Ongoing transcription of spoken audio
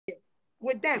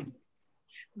with them.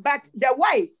 But the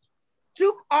wives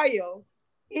took oil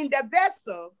in the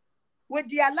vessel with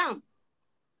their lamp.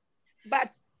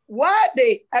 But while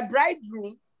the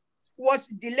bridegroom was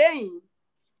delaying,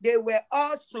 they were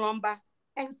all slumber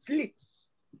and sleep.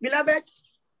 Beloved,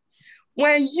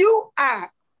 when you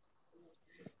are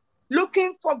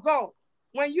looking for God,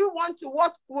 when you want to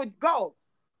walk with God,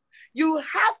 you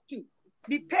have to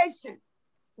be patient.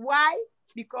 Why?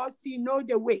 Because he knows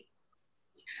the way.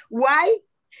 Why?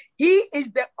 He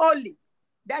is the only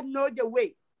that knows the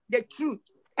way, the truth,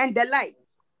 and the light.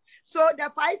 So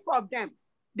the 5 of them,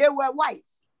 they were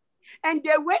wise, and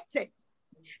they waited,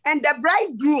 and the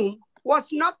bridegroom was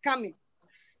not coming.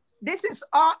 This is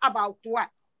all about what?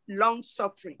 Long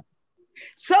suffering.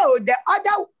 So the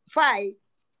other 5,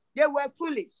 they were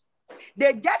foolish.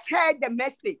 They just heard the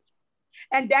message,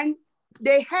 and then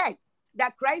they heard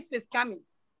that Christ is coming.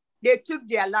 They took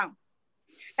their lamp.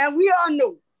 And we all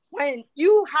know, when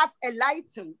you have a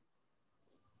lighting,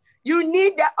 you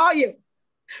need the oil.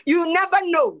 You never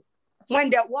know when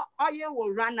the oil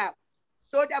will run out.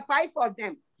 So the 5 of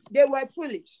them, they were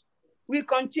foolish. We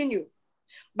continue.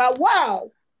 But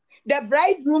while the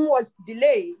bridegroom was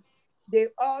delayed, they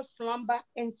all slumber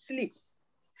and sleep.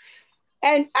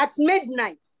 And at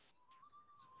midnight,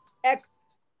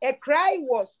 a cry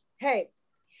was heard.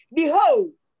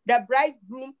 Behold, the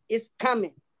bridegroom is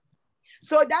coming.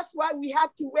 So that's why we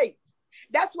have to wait.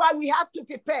 That's why we have to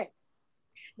prepare.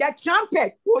 The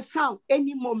trumpet will sound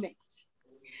any moment.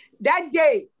 That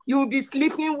day, you'll be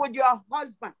sleeping with your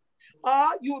husband, or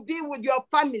you'll be with your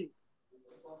family,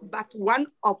 but one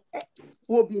of it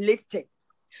will be lifted.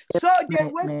 So they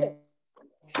waited,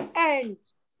 and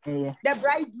the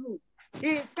bridegroom, he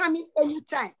is coming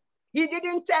anytime. He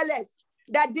didn't tell us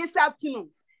that this afternoon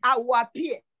I will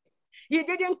appear. He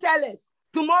didn't tell us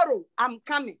tomorrow I'm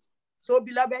coming. So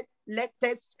beloved, let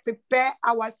us prepare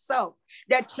ourselves.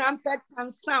 The trumpet can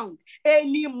sound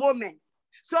any moment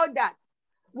so that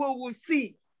we will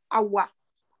see our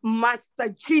Master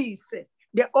Jesus,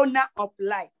 the owner of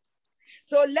life.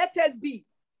 So let us be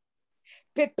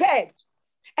prepared.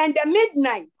 And the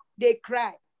midnight, they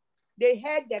cried. They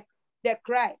heard the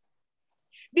cry.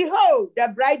 Behold,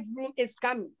 the bridegroom is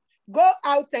coming. Go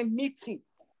out and meet him.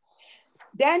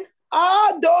 Then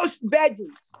all those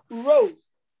virgins rose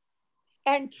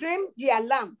and trimmed their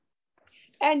lamp.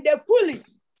 And the foolish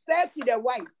said to the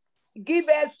wise, give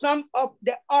us some of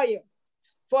the oil,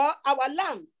 for our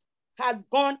lamps have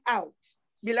gone out.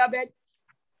 Beloved,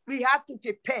 we have to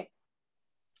prepare.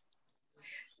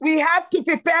 We have to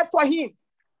prepare for him.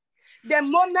 The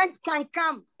moment can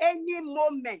come any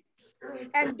moment.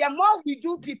 And the more we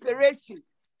do preparation,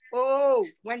 oh,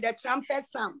 when the trumpet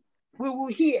sounds, we will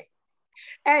hear.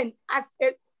 And as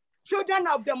a children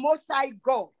of the Most High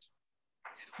God,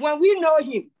 when we know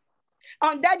him,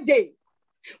 on that day,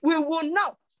 we will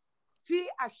not feel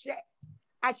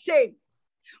ashamed.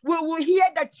 We will hear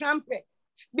the trumpet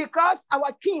because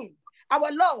our King,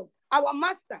 our Lord, our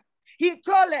Master, he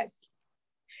told us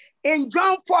in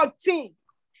John 14,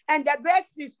 and the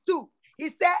verse is 2, he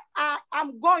said, I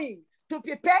am going to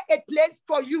prepare a place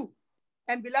for you.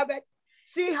 And beloved,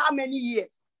 see how many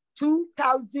years?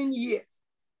 2,000 years.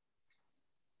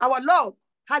 Our Lord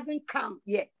hasn't come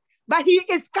yet, but he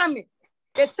is coming.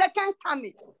 The second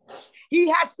coming. He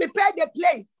has prepared the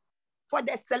place for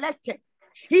the selected.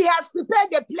 He has prepared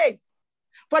the place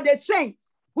for the saints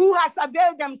who has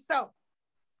availed themselves.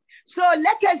 So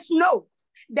let us know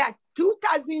that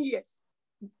 2,000 years,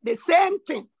 the same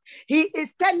thing. He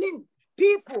is telling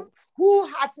people who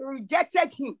have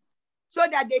rejected him so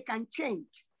that they can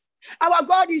change. Our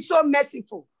God is so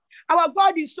merciful. Our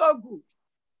God is so good.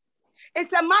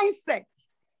 It's a mindset.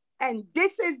 And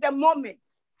this is the moment.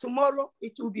 Tomorrow,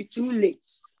 it will be too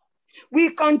late.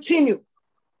 We continue.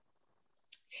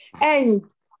 And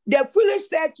the foolish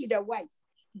said to the wise,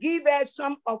 give us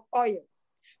some of oil,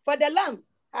 for the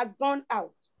lamps have gone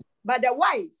out. But the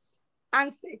wise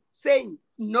answered, saying,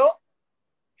 no,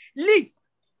 least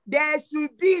there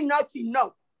should be not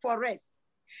enough for us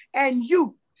and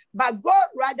you, but go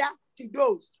rather to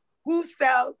those who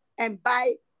sell and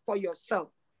buy for yourself.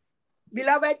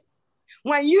 Beloved,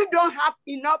 when you don't have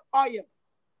enough oil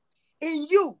in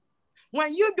you,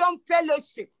 when you don't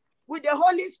fellowship with the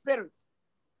Holy Spirit,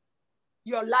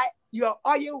 your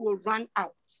oil will run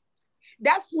out.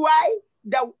 That's why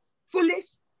the foolish,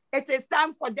 it is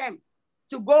time for them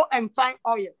to go and find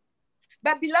oil.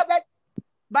 But beloved,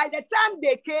 by the time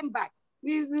they came back,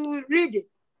 we will read it.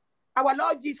 Our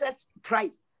Lord Jesus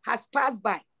Christ has passed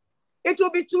by. It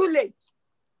will be too late.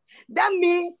 That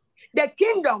means the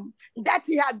kingdom that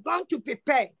he has gone to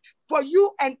prepare for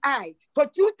you and I for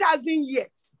 2,000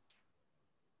 years,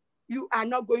 you are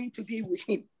not going to be with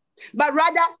him, but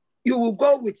rather you will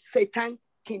go with Satan's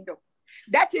kingdom.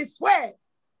 That is where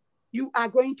you are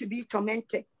going to be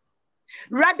tormented.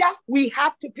 Rather, we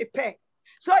have to prepare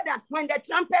so that when the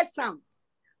trumpet sounds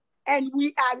and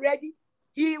we are ready,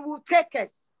 he will take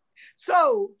us.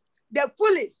 So the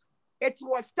foolish, it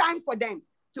was time for them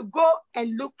to go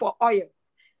and look for oil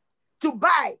to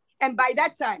buy. And by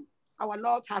that time, our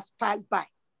Lord has passed by.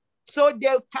 So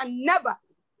they can never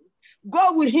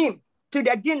go with him to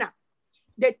the dinner,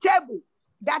 the table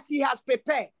that he has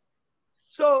prepared.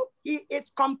 So he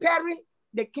is comparing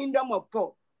the kingdom of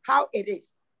God, how it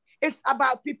is. It's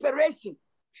about preparation.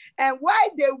 And while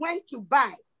they went to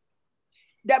buy,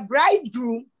 the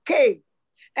bridegroom came,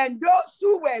 and those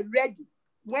who were ready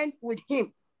went with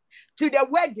him to the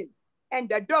wedding, and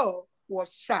the door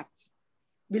was shut.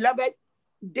 Beloved,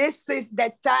 this is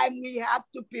the time we have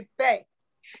to prepare,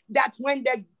 that when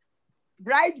the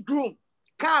bridegroom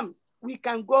comes, we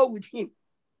can go with him.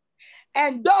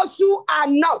 And those who are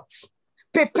not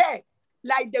prepared,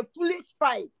 like the foolish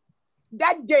five,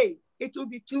 that day it will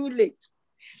be too late.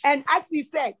 And as he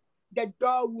said, the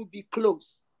door will be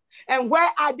closed. And where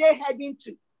are they heading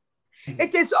to?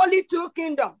 It is only two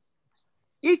kingdoms.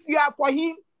 If you are for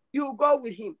him, you go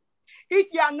with him. If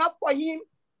you are not for him,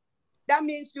 that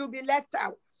means you'll be left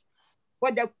out.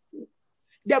 But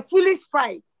the foolish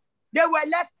five, they were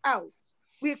left out.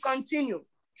 We continue.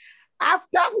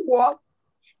 Afterward,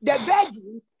 the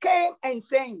virgin came and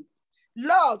saying,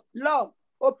 Lord, Lord,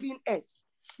 open us.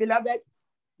 Beloved,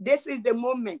 this is the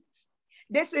moment.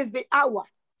 This is the hour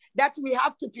that we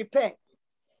have to prepare.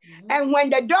 And when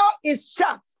the door is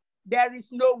shut, there is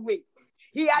no way.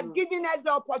 He has given us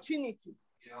the opportunity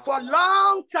for a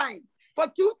long time, for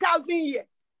 2,000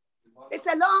 years. It's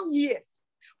a long years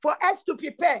for us to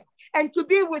prepare and to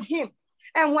be with him.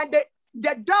 And when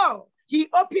the door, he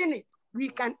opened it, we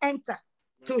can enter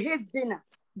to his dinner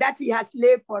that he has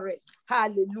laid for us.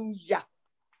 Hallelujah.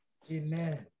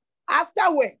 Amen.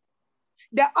 Afterward,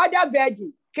 the other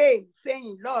virgin came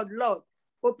saying, Lord, Lord,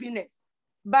 open us.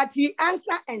 But he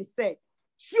answered and said,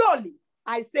 surely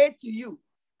I say to you,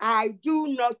 I do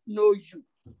not know you.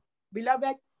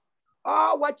 Beloved,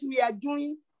 all what we are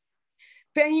doing,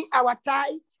 paying our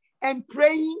tithe and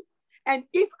praying, and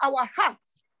if our heart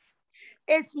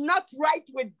is not right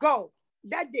with God,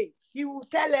 that day he will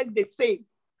tell us the same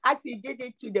as he did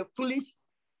it to the foolish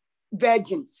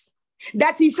virgins.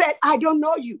 That he said, I don't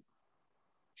know you.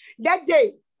 That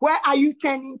day, where are you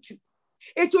turning to?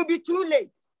 It will be too late.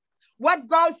 What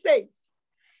God says,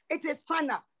 it is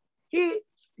final. He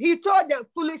told the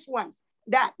foolish ones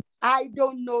that I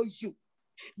don't know you.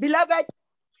 Beloved,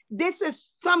 this is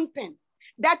something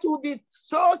that will be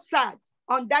so sad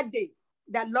on that day.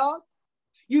 That Lord,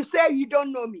 you say you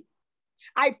don't know me.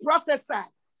 I prophesy,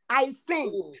 I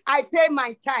sing, I pay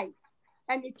my tithe,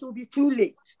 and it will be too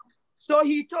late. So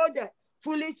he told the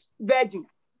foolish virgin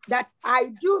that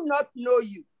I do not know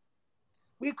you.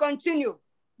 We continue,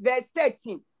 verse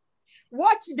 13.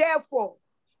 Watch therefore,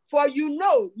 for you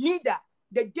know neither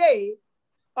the day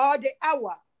or the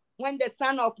hour when the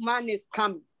Son of Man is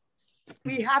coming.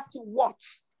 We have to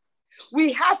watch.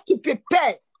 We have to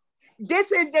prepare.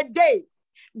 This is the day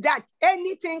that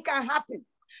anything can happen.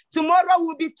 Tomorrow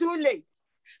will be too late.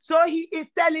 So he is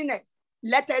telling us,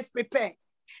 let us prepare.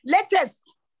 Let us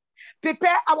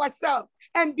prepare ourselves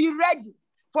and be ready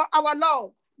for our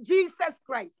Lord, Jesus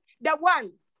Christ, the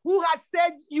one who has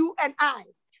saved you and I.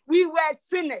 We were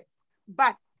sinners,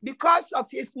 but because of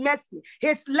his mercy,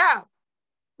 his love,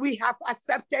 we have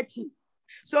accepted him.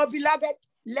 So, beloved,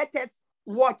 let us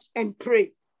watch and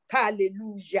pray.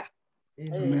 Hallelujah.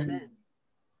 Amen.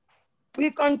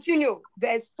 We continue,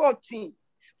 verse 14.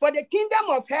 For the kingdom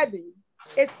of heaven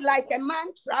is like a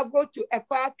man traveled to a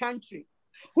far country,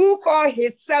 who called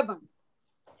his servant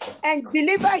and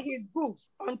deliver his goods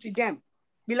unto them.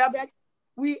 Beloved,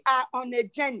 we are on a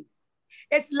journey.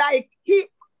 It's like he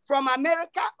from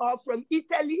America or from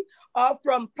Italy or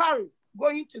from Paris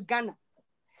going to Ghana.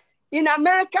 In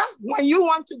America, when you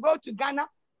want to go to Ghana,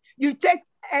 you take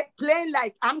a plane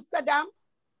like Amsterdam,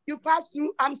 you pass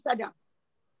through Amsterdam.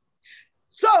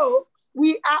 So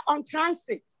we are on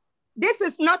transit. This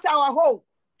is not our home.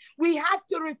 We have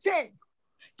to return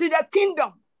to the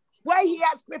kingdom where he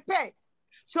has prepared.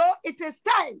 So it is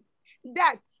time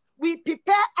that we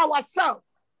prepare ourselves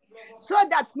so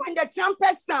that when the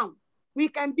trumpet sounds, we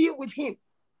can be with him.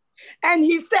 And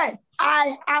he said,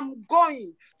 I am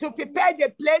going to prepare the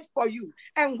place for you.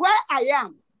 And where I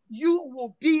am, you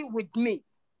will be with me.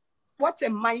 What a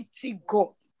mighty God.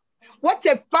 What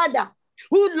a father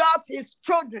who loves his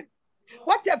children.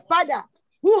 What a father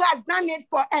who has done it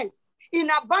for us in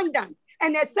abundance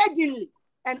And suddenly,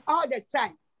 and all the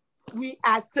time, we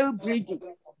are still breathing.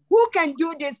 Who can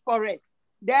do this for us?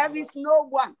 There is no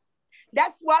one.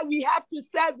 That's why we have to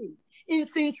serve him in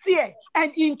sincere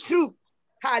and in truth.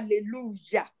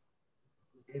 Hallelujah.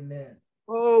 Amen.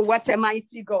 Oh, what a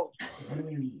mighty God.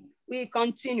 We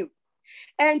continue.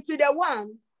 And to the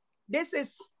one,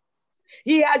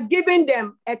 he has given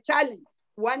them a talent.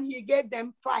 One, he gave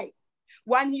them 5.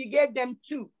 One, he gave them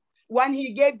 2. One,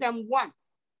 he gave them 1.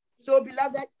 So,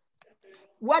 beloved,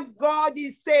 what God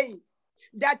is saying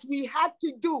that we have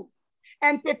to do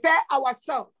and prepare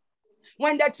ourselves.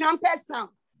 When the trumpet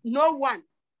sounds, no one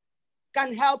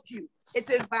can help you. It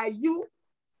is by you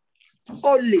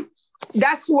only.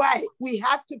 That's why we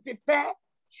have to prepare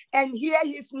and hear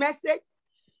his message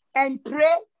and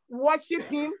pray, worship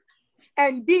him,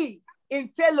 and be in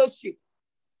fellowship.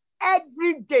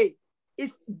 Every day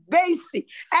is basic.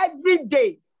 Every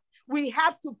day we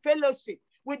have to fellowship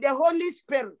with the Holy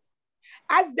Spirit.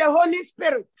 As the Holy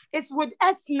Spirit is with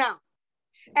us now,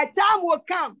 a time will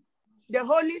come, the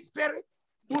Holy Spirit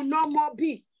will no more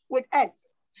be with us.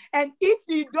 And if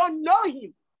we don't know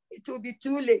him, it will be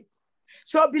too late.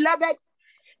 So, beloved,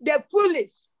 the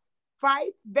foolish 5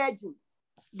 virgins,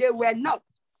 they were not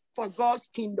for God's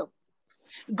kingdom.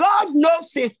 God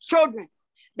knows his children.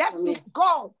 That's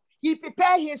God. He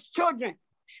prepared his children.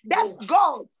 That's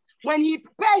God. When he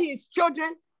prepared his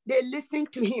children, they listen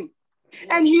to him.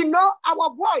 And he knows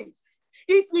our voice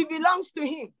if we belong to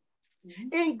him.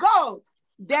 In God,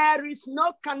 there is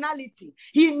no carnality.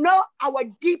 He knows our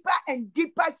deeper and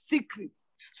deeper secret.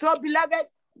 So, beloved,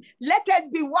 let us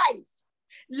be wise.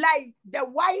 Like the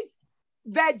wise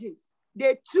virgins,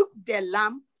 they took the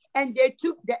lamb and they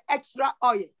took the extra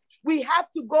oil. We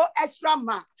have to go extra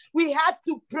mile. We have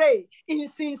to pray in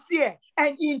sincere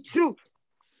and in truth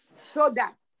so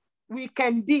that we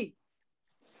can be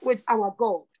with our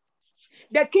God.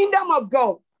 The kingdom of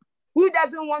God, who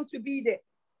doesn't want to be there?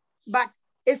 But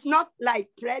it's not like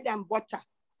bread and butter.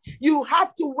 You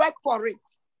have to work for it.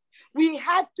 We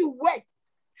have to work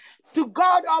to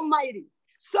God Almighty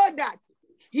so that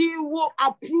he will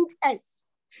approve us.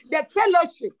 The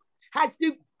fellowship has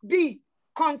to be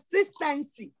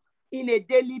consistency in a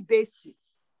daily basis.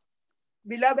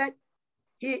 Beloved,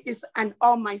 he is an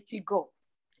almighty God.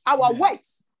 Our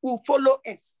works will follow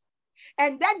us.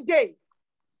 And that day,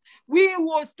 we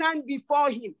will stand before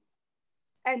him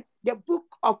and the book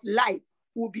of life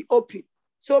will be open.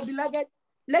 So, beloved,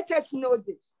 let us know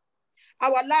this.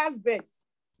 Our last verse.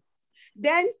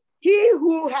 Then he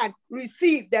who had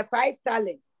received the 5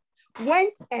 talents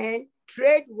went and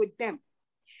traded with them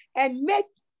and made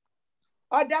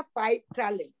other 5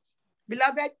 talents.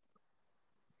 Beloved,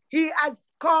 he has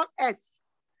called us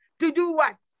to do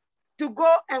what? To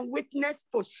go and witness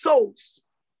for souls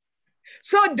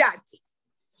so that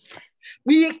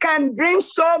we can bring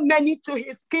so many to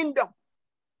his kingdom,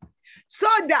 so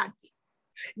that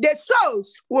the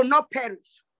souls will not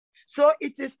perish. So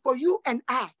it is for you and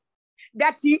I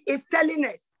that he is telling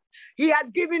us. He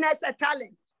has given us a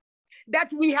talent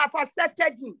that we have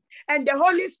accepted him, and the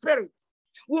Holy Spirit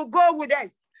will go with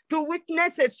us to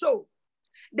witness a soul.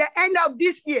 The end of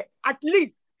this year, at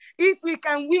least, if we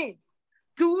can win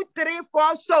 2, 3,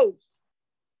 4 souls,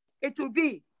 it will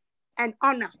be an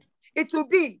honor. It will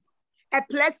be a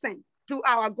blessing to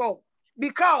our God,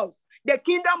 because the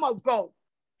kingdom of God,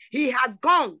 he has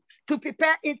gone to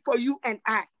prepare it for you and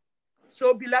I.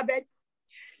 So, beloved,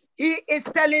 he is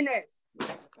telling us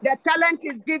the talent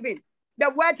is given, the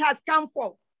word has come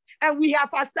forth, and we have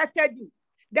accepted it.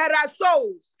 There are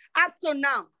souls up to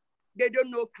now, they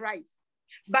don't know Christ.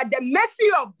 But the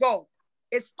mercy of God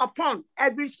is upon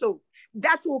every soul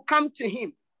that will come to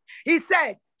him. He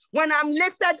said, when I'm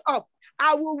lifted up,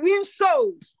 I will win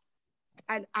souls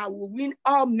and I will win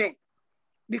all men,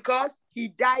 because he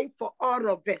died for all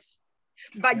of us.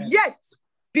 But yet,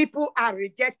 people are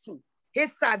rejecting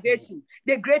his salvation,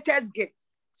 the greatest gift.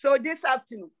 So this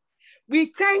afternoon, we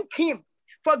thank him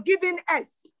for giving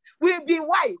us. We'll be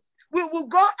wise. We will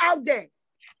go out there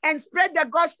and spread the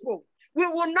gospel. We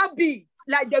will not be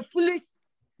like the foolish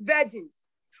virgins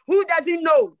who doesn't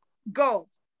know God,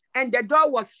 and the door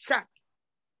was shut.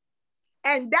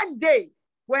 And that day,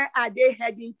 where are they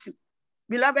heading to?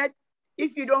 Beloved,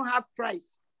 if you don't have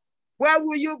Christ, where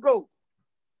will you go?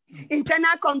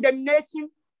 Internal condemnation,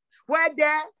 where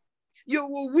there you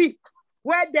will weep,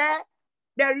 where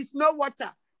there is no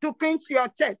water to quench your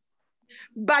thirst.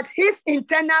 But his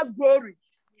internal glory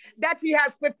that he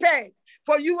has prepared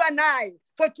for you and I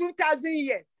for 2,000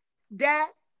 years, there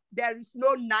is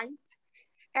no night.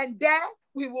 And there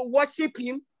we will worship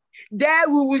him. There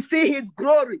we will see his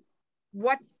glory.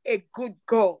 What a good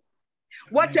God.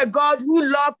 What a God who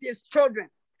loves his children.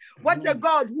 What a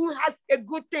God who has a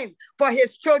good thing for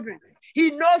his children.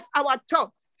 He knows our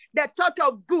thought, the thought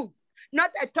of good,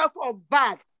 not a thought of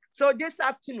bad. So this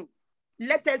afternoon,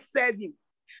 let us serve him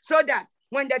so that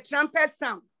when the trumpet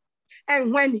sounds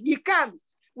and when he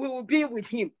comes, we will be with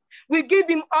him. We give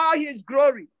him all his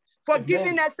glory for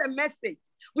giving us a message.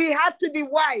 We have to be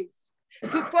wise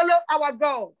to follow our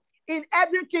God in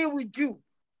everything we do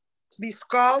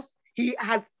because he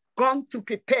has gone to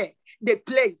prepare the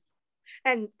place.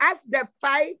 And as the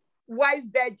 5 wise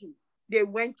virgins, they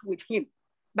went with him.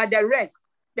 But the rest,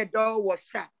 the door was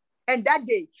shut. And that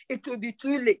day, it will be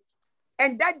too late.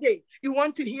 And that day, you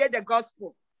want to hear the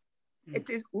gospel.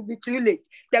 Will be too late.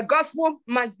 The gospel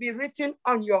must be written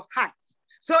on your heart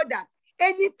so that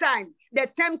anytime the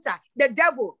tempter, the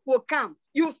devil will come,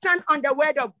 you stand on the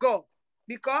word of God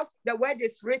because the word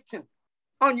is written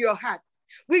on your heart.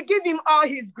 We give him all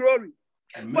his glory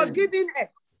for giving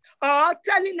us or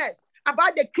telling us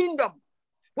about the kingdom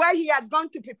where he has gone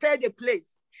to prepare the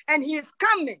place. And he is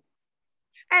coming.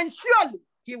 And surely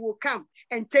he will come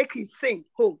and take his saint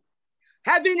home.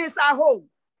 Heaven is our home.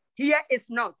 Here is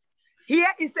not.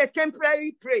 Here is a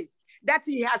temporary place that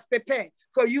he has prepared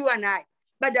for you and I.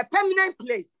 But the permanent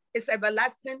place is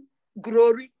everlasting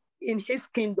glory in his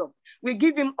kingdom. We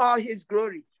give him all his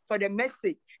glory for the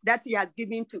message that he has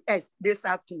given to us this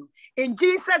afternoon. In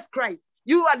Jesus Christ,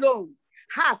 you alone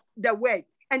have the word,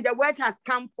 and the word has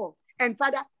come forth. And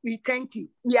Father, we thank you,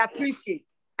 we appreciate,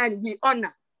 and we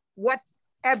honor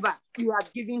whatever you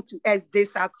have given to us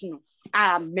this afternoon.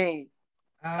 Amen.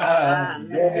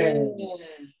 Amen.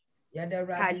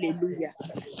 Hallelujah.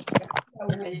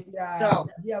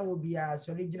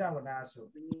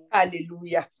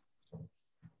 Hallelujah.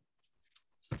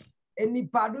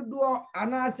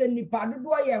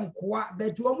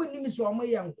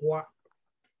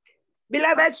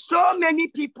 Beloved, so many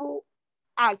people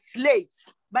are slaves,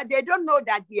 but they don't know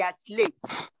that they are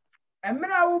slaves.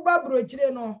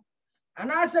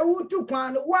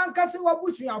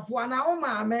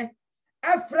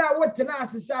 Efra wotena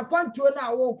asese akwantuo na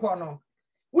awokọ no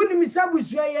woni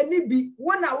misabusua ye ni bi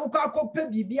wona awokọ akọpẹ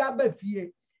bibia ba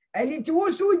fie eni ti wo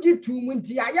so gi tumu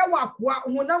nti aye wakoa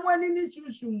honam ani ni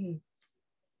susumu.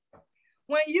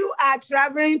 When you are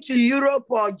traveling to Europe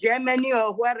or Germany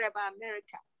or wherever,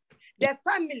 America, the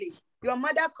family, your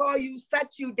mother call you,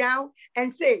 sat you down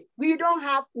and say, we don't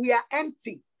have, we are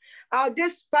empty.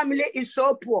 This family is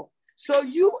so poor. So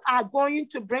you are going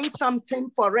to bring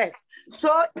something for us.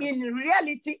 So in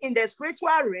reality, in the spiritual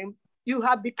realm, you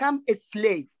have become a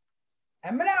slave.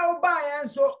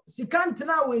 So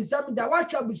sikantina winsam da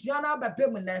watcha busuana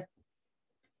bepemne.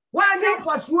 Wanya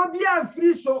kwasuo bia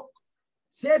free so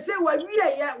sese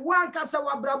wawie ye wankasa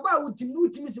wabraba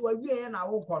utimi se wawie ye na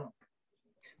wokọ no.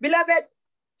 Beloved,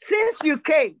 since you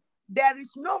came, there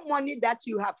is no money that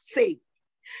you have saved.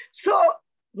 So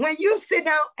when you sit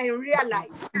down and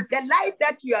realize the life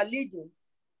that you are leading,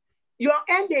 your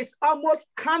end is almost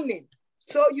coming.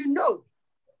 So you know,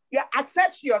 you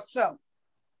assess yourself.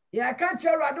 Yeah, can't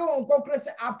tell Rado on Cocres,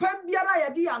 a pembiara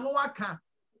yadi anuaka.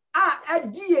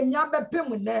 Edi enya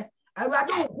bepemune, a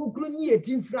Rado Kukruni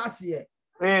etim frasie.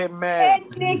 Amen.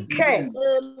 Any curse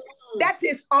that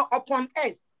is upon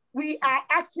us, we are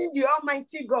asking the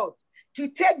Almighty God to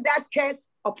take that curse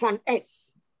upon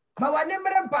us. Ma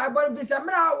wanemre Bible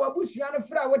visamra wabusuano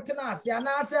fra wotena asia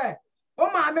na se o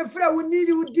ma me fra woni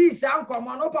udi sa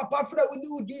nkomo no papa fra woni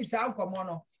udi sa nkomo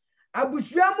no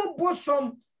abusuamu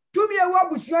bosom tumi e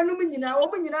wabusuanu nyina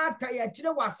o nyina ataya kire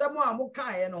wasam a mo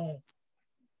kae no.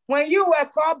 When you were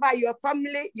called by your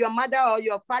family, your mother or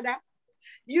your father,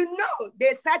 you know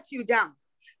they sat you down,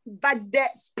 but the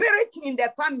spirit in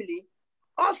the family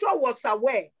also was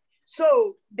aware.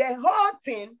 So the whole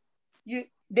thing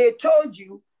they told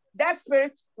you, that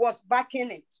spirit was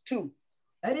backing it too.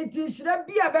 And it is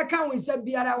be a beca with some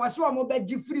beer. I was so mobile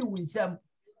free with some.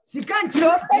 She can't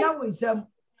with some.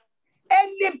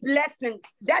 Any blessing,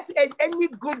 any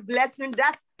good blessing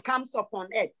that comes upon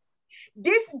it.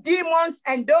 These demons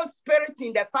and those spirits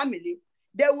in the family,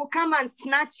 they will come and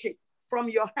snatch it from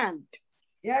your hand.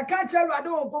 Yeah, can't tell I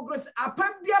don't go a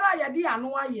pambiara yadi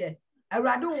anoye, a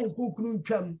radon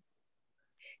kukunum.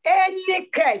 Any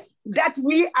curse that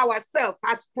we ourselves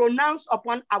has pronounced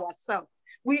upon ourselves,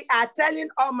 we are telling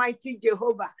Almighty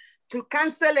Jehovah to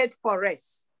cancel it for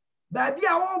us. Baby,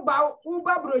 I won't bow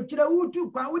Uba Brochira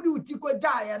Utu Kwa Tiko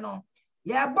Jayano.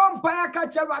 Ya Bompire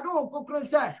catcher Rado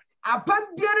Cocrosa. A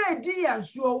pambiere dear,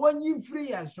 so when you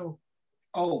free and so.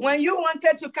 Oh, when you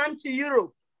wanted to come to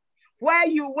Europe, where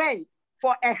you went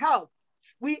for a help,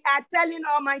 we are telling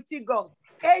Almighty God,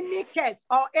 any curse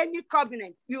or any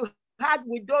covenant you part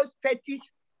with those fetish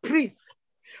priests.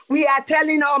 We are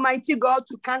telling Almighty God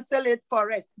to cancel it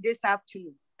for us this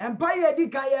afternoon. Empire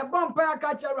dika ye bompa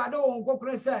catch a rado on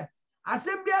cocrese.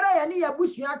 Asembiara yani ya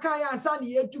busu ya kan ya san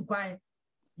ye tu kwan.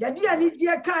 Yadi ani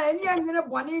die kan ani anyene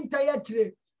boni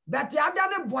ntayachire. But ya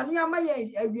dane boni ama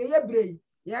ye awieye brei.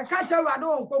 Ya catch a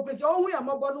rado on cocrese ohu ya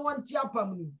mobono wan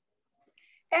tiapam.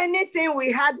 Anything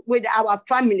we had with our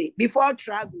family before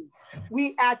traveling,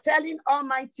 we are telling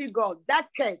Almighty God that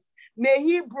curse, may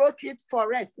He break it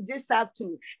for us this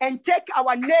afternoon and take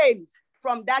our names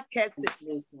from that curse.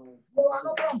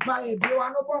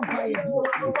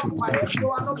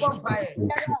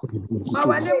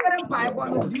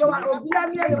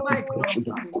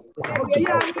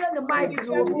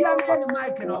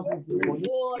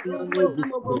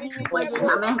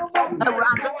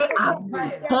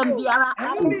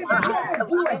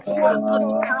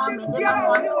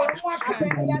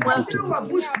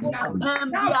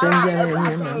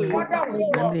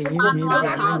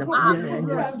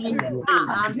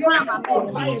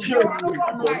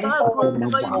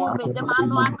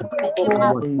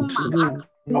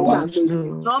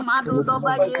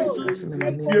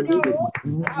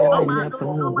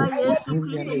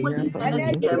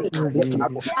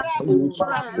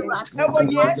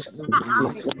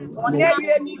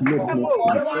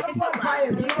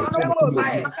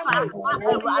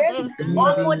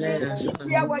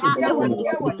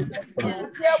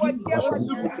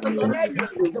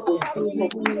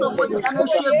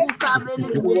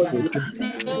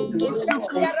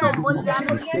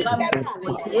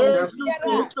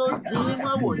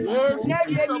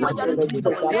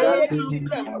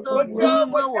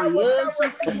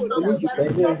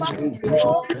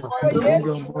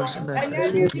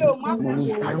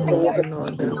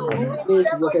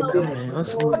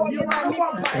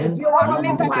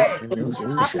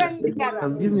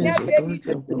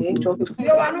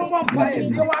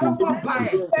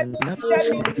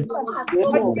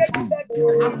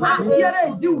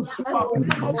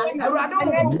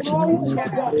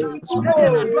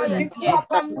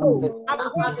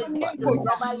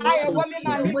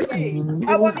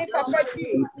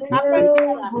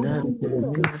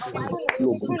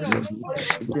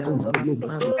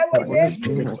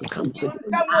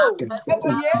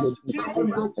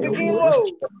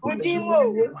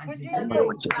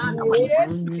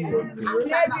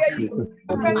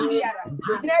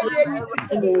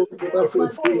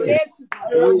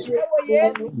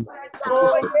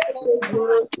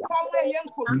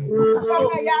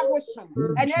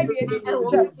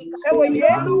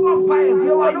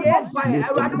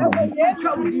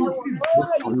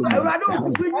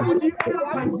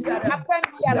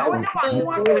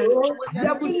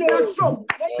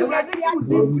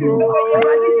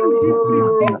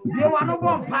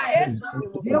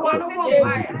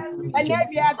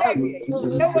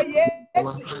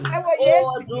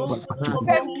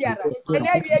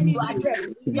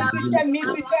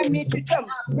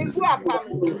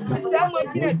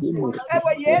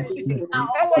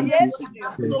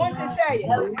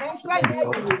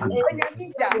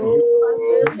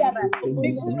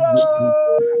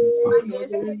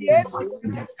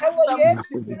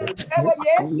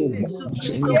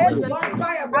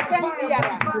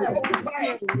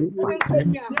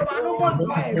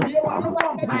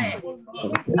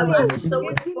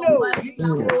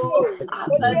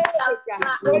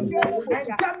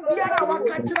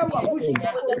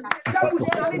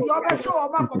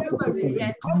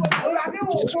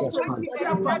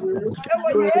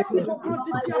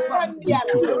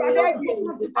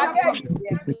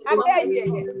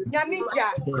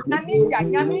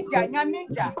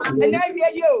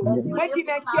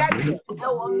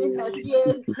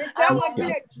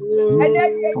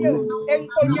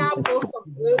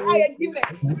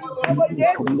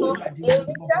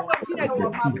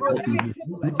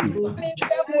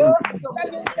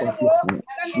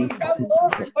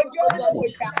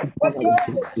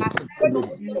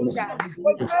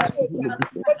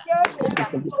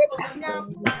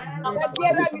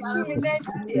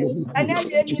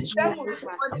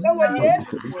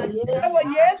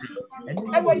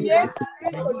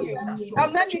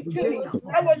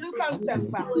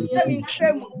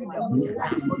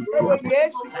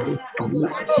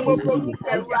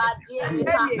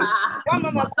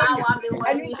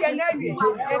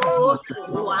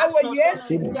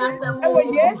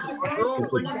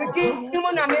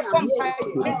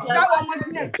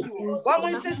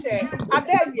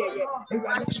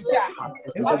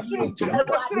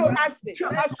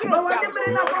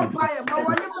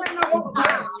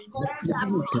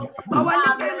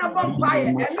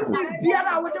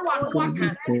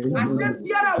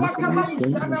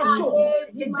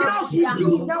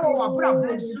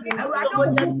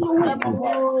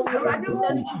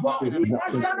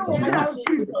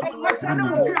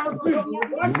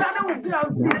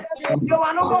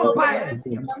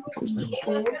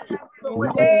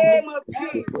 Name of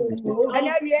Jesus. And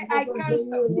I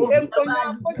cancel.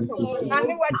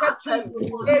 Mami water too.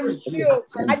 Ensure.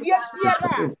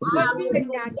 Adiatiara. Wati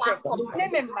menyache.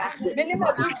 Nememma. Menema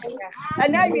bushia.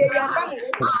 And I will yabamu.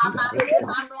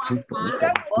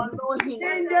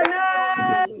 In the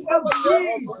name of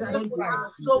Jesus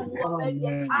Christ.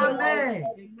 Amen.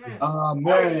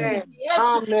 Amen.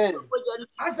 Amen.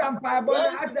 As I'm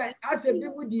as a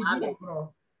people did,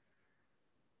 bro.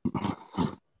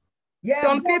 Yeah,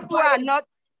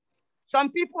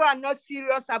 some people are not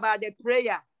serious about the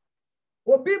prayer.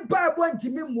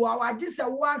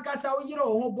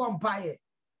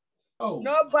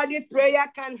 Nobody's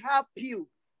prayer can help you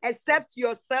except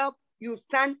yourself. You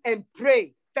stand and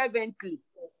pray fervently.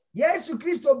 Yes,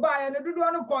 Christo by and do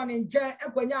no corning chair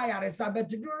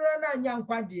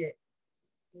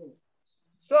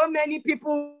So many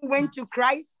people went to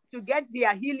Christ to get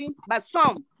their healing, but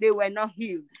some they were not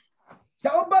healed. So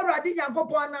Baradi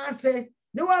Yankopona say,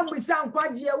 no one we sound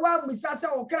quite dear, one we saw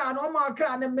cran, no more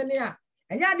cran and many.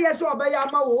 And yet, yes, so by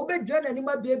Yama will be journey,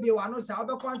 my baby, one of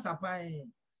Salva Consapine.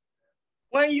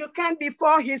 When you come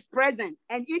before his presence,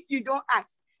 and if you don't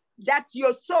ask that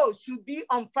your soul should be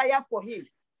on fire for him,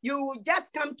 you will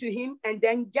just come to him and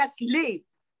then just leave.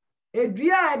 A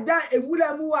dear da a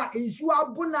Wulamua in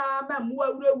Suabuna,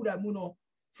 Mamua Wuramuno.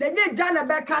 Say, Jana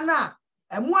Bacana,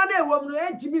 and one day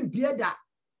woman to me, Pieda.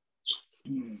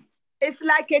 It's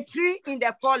like a tree in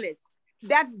the forest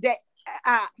that the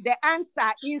ants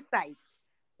are inside.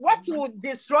 What would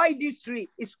destroy this tree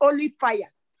is only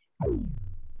fire.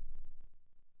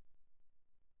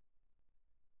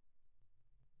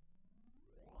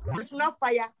 It's not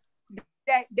fire.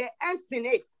 The ants in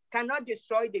it cannot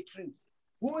destroy the tree.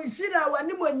 We see that when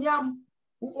you yam,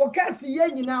 Okasi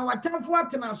yen now, what time for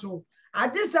Tanaso. I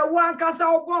just a one cassa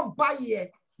bomb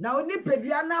pie. Now,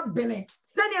 Nipediana Bene.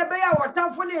 Send a bear or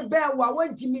time for a bear while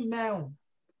went to me now.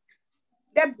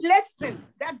 The blessing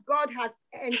that God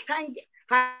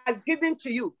has given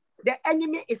to you, the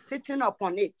enemy is sitting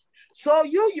upon it. So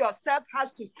you yourself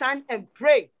have to stand and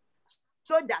pray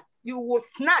so that you will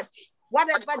snatch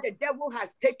whatever the devil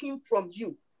has taken from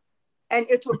you, and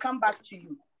it will come back to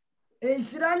you.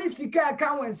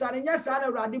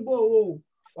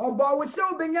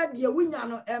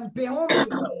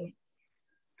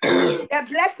 The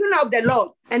blessing of the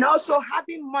Lord and also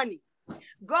having money.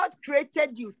 God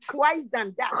created you twice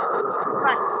than that,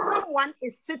 but someone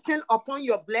is sitting upon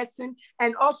your blessing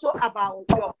and also about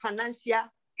your financial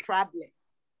problem.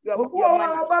 Your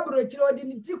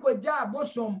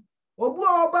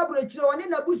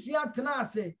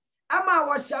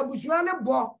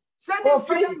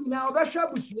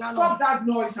Stop that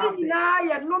noise happening.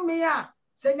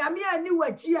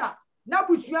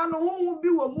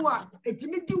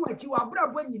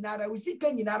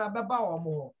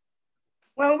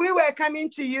 When we were coming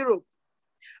to Europe,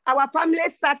 our family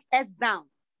sat us down,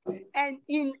 and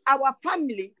in our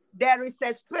family there is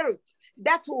a spirit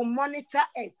that will monitor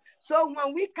us. So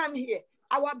when we come here,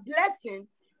 our blessing,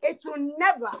 it will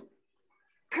never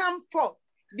come forth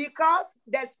because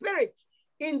the spirit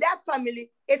in that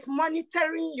family is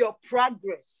monitoring your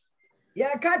progress.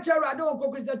 Yeah, catch a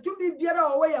rado to be better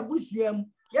away a bushum.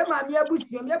 Yeah, mammy, a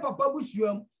bushum, yeah, papa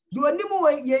bushum. Do a nimo,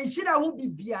 ye shida who be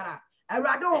biara. A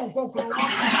rado.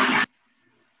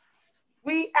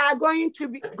 We are going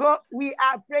to we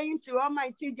are praying to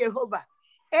Almighty Jehovah.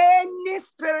 Any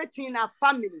spirit in our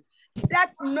family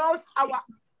that knows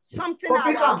something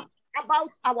about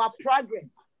our progress,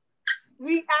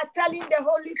 we are telling the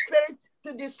Holy Spirit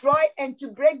to destroy and to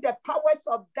break the powers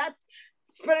of that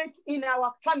spirit in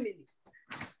our family.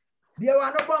 There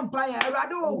are no vampire.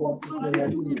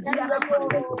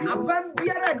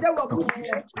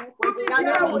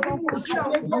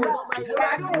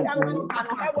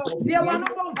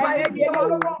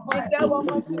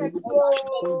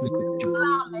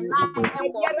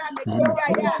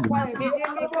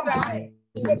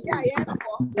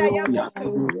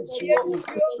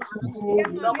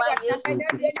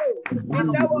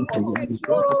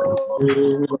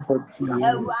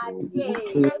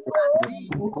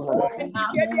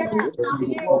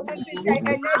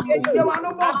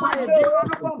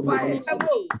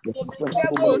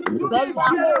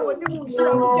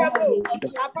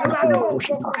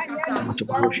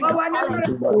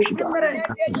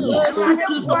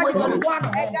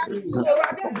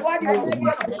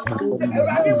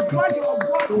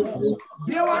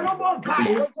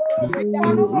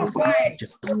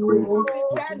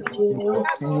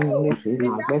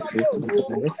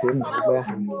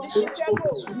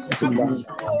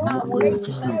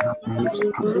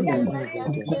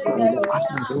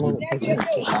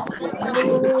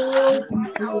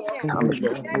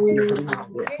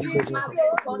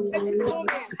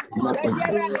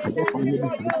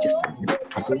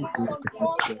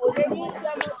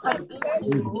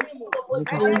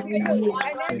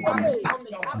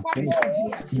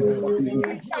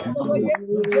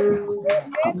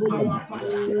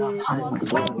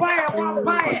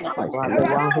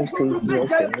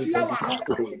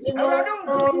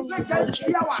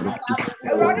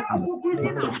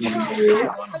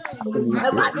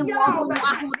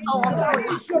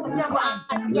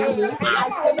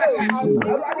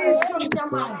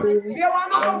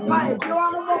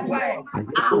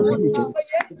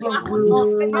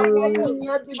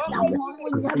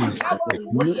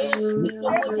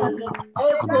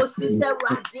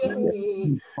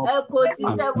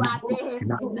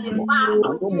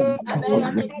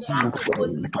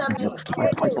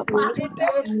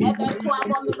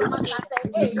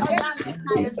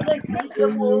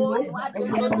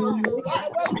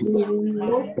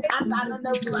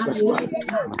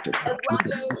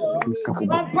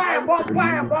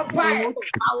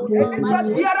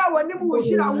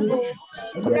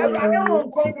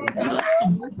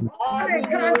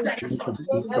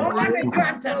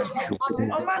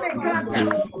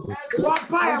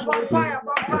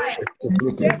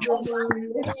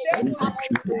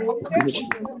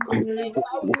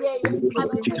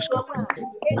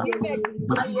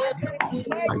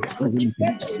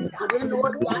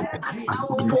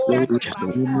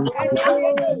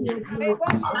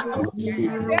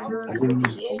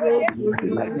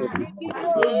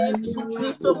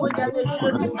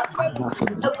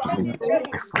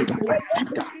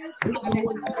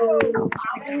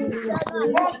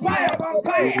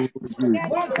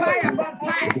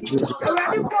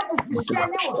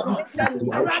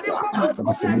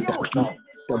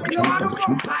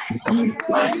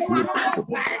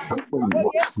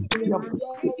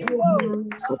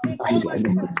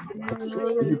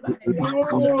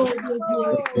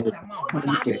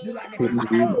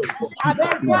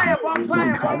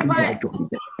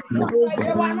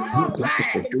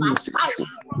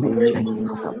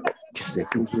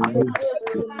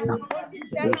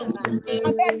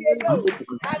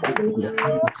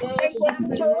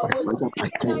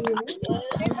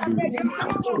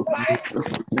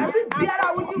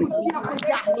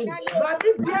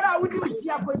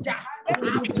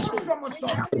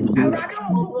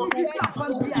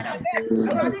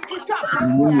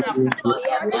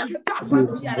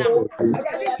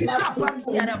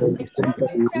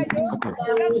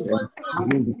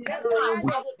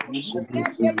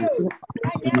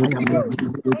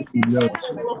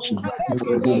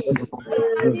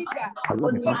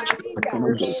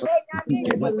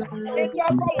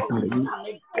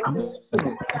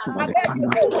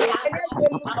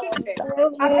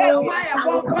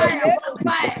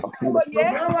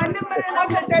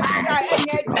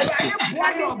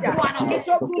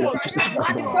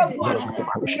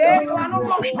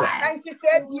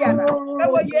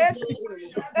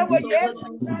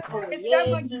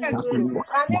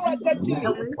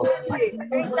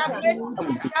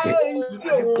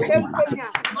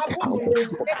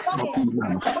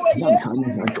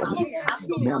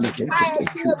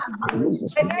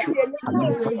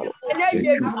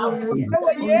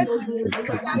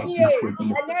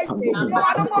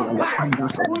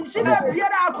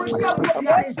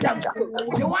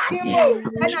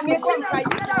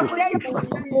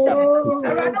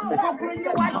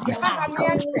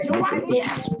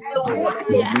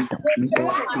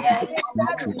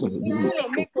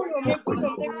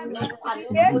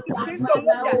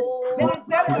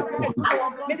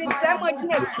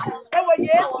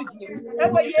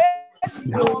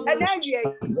 and then you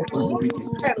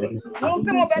won't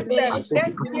some of us then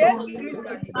yes,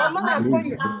 Mama, I'm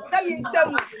going to tell you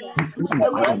some.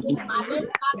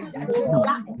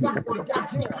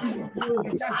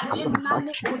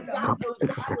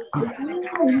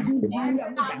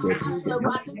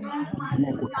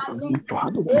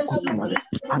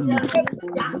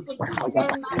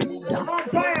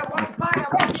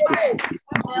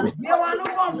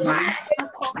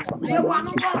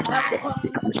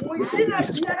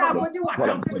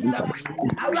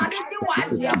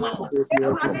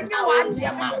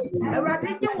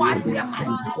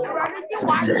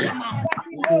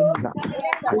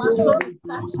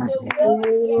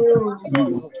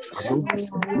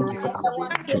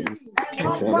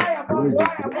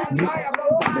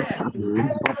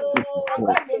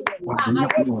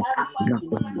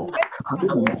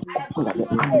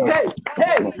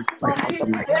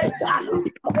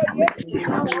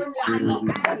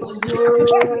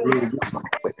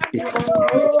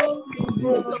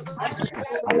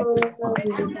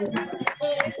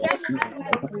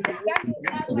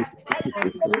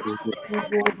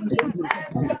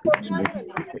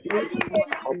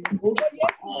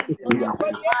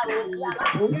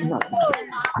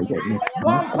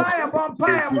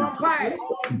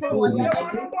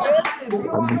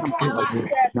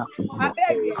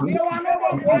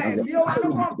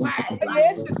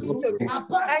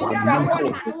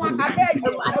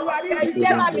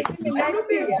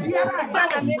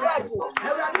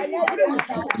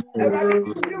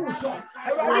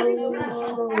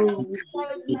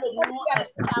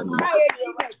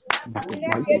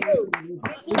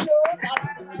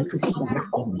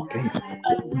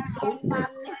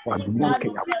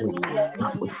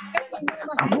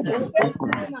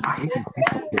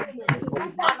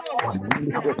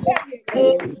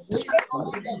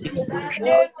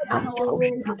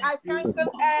 I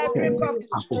cancel every copy,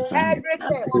 every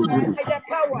curse, and the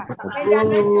power and the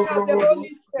anointing of the Holy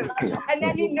Spirit. And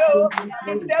then you know,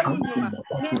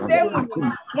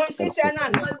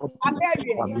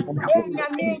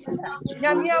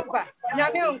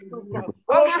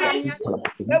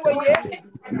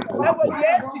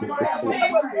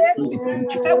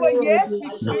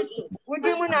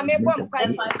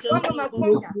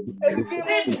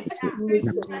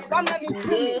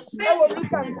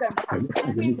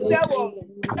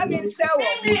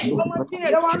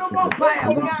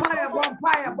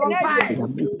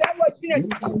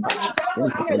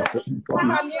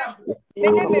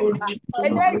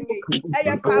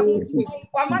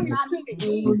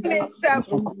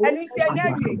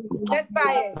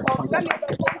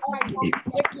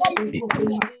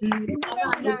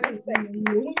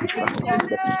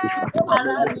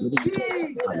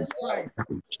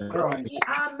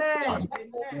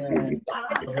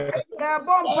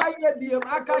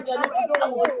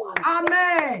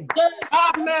 Amen.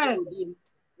 Amen.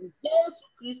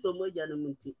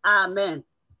 Amen.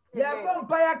 Yeah,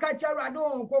 Bompire Catcher,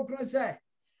 don't go say.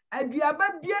 And you are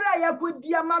but Biera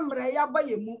Yakudia Mamre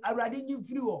Yabayemu, a radin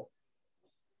flu.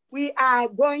 We are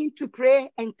going to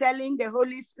pray and telling the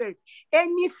Holy Spirit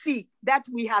any seed that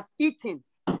we have eaten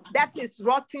that is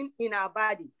rotten in our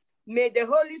body, may the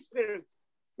Holy Spirit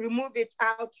remove it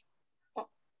out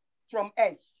from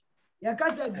us.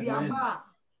 Yakasa Biaba,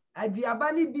 a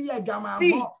Biabani be a Gamma.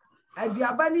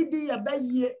 Aduabani bi ya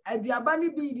baye aduabani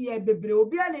bi di ebebre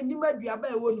obi a nanim aduaba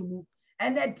e wonumu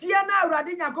enetie na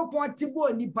awrade yakopon tibo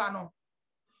nipa no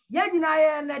ye nyina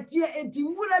ye enetie enti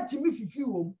nwura timi fifi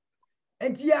wom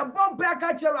enti ye bompa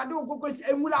aka che awrade onkokosi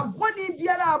enwura boni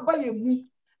biara abaye mu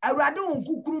awrade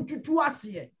onkukuru tutu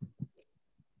ase.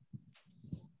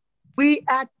 We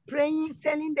are praying,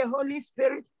 telling the Holy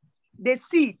Spirit the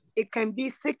seed, it can be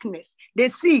sickness, the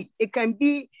seed, it can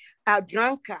be a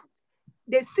drunkard.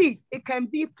 The seed, it can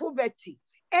be poverty,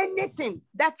 anything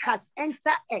that has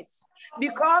entered us,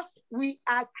 because we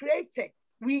are created,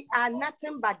 we are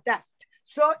nothing but dust.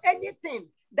 So anything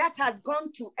that has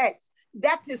gone to us,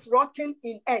 that is rotten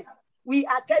in us, we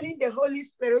are telling the Holy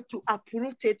Spirit to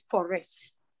uproot it for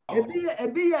us.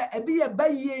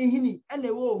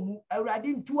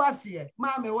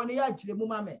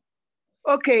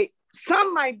 Okay,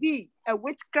 some might be a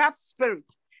witchcraft spirit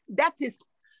that is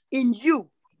in you.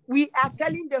 We are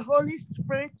telling the Holy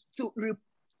Spirit to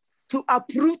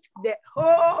uproot the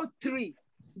whole tree.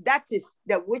 That is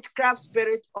the witchcraft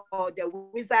spirit or the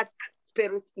wizard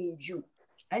spirit in you.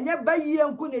 And you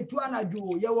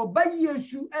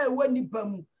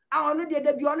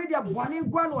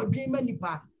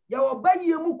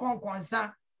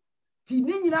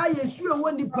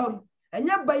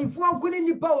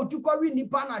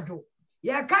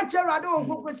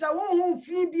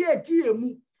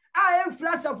I am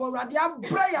flash of already. I'm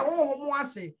prayer. I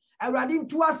say, I ready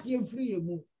to us in free.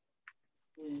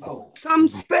 Some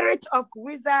spirit of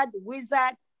wizard,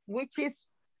 witches,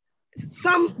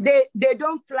 some they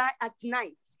don't fly at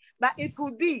night, but it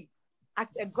could be as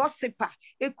a gossiper,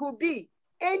 it could be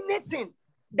anything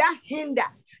that hinder,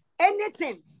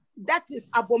 anything that is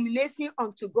abomination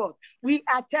unto God. We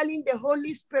are telling the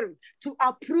Holy Spirit to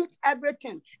uproot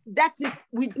everything that is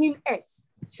within us.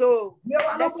 So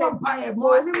let us in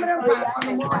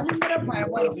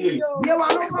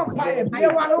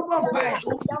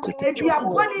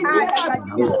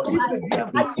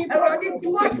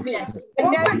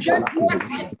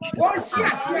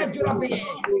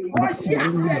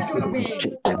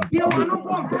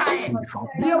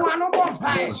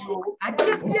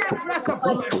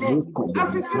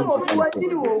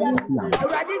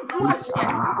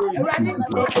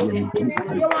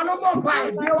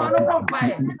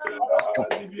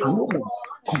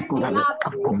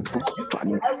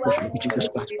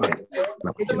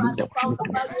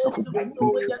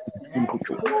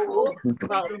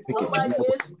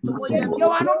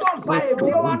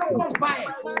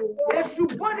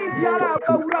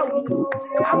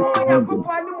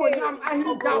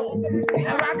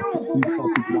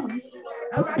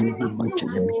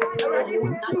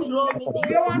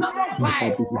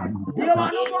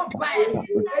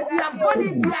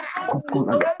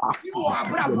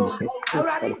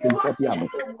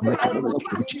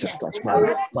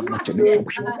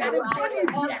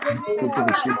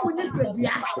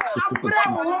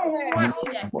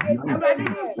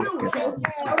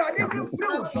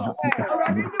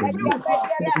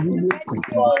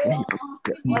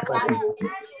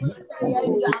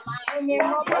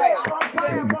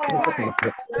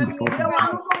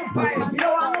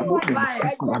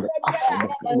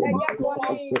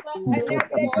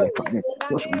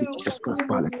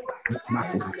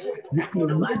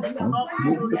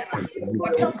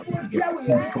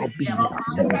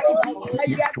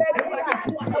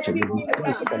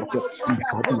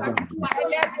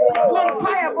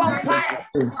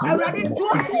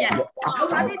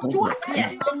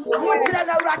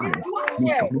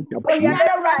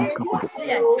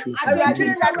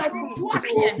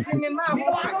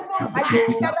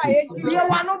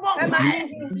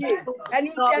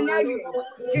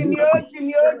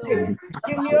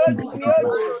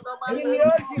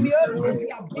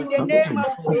the name of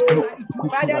Jesus,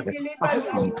 Father, deliver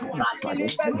anything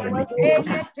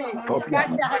that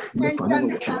has entered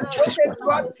what is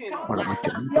crossing.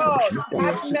 Lord,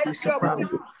 have mercy upon me.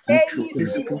 Any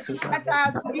seed that I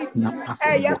have eaten, in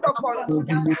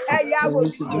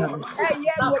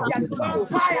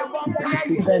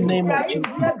the name of Jesus,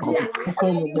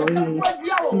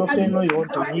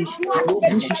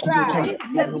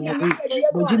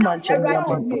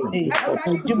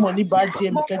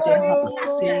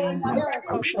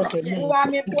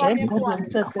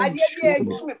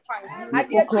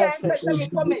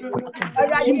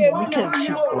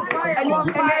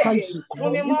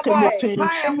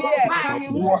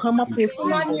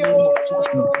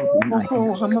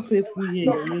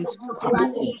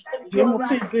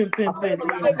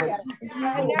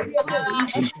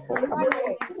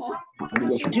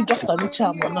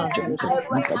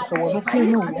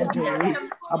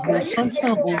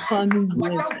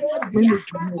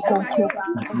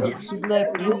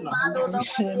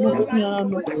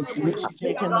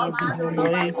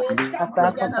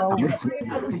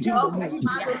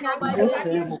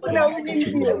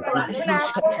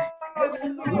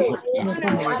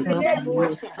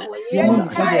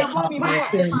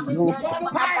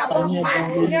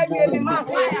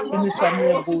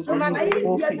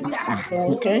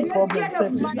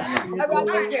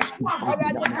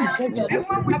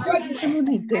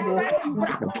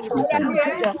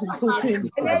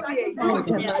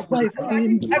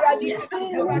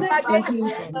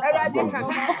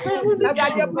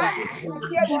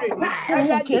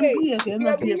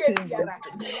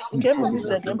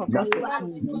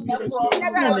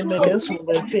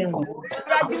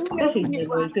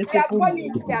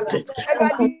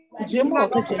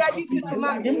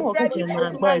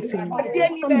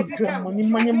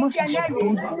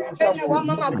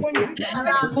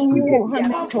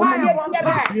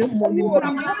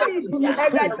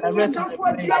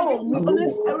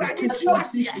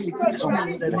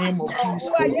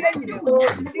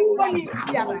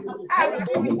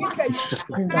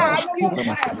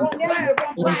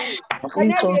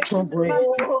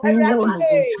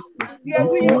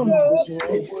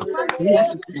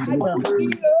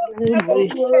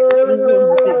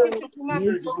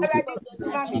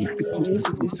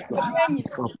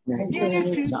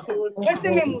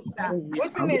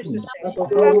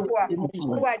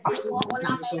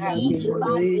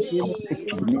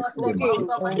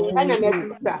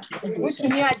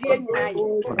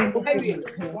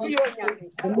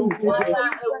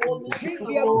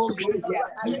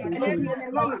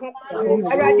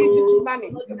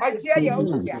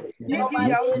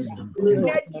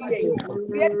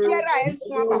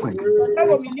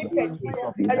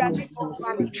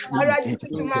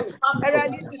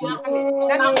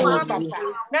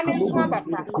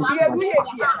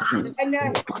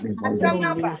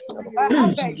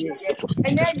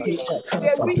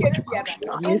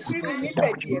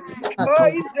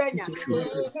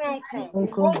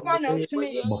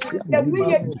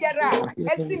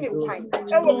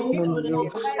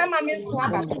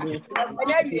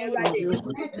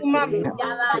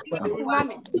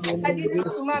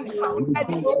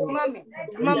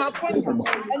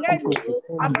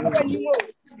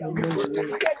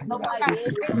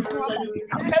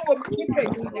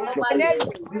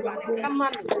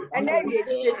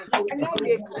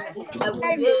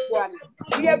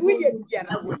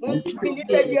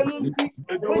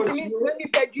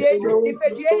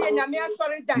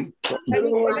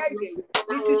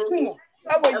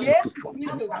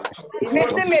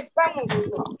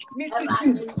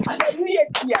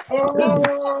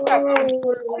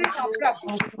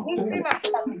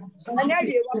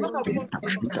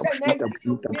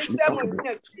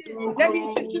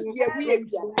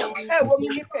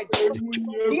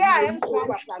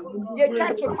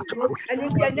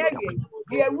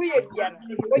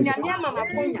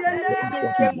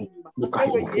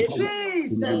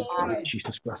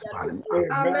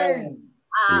 Amen.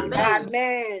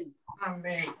 Amen.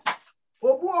 Amen.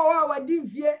 Obu owa wadi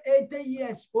mfie 80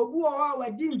 years, obu owa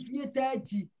wadi mfie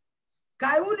 30.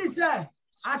 Kai uni se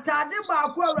atade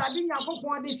ba ko awrade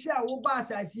Nyankopon de hye wo ba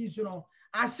asasi so no.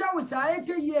 Ahye wo sa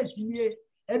 80 years wie.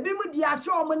 Ebi mu di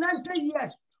ahye o mo 90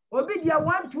 years. Obi dia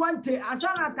 120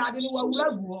 asana atade no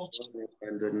wawura gu ho.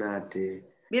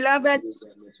 Beloved,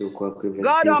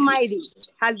 God Almighty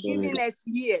has given us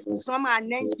years. Some are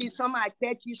 90, some are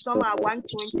 30, some are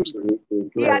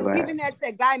 120. He has given us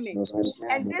a garment.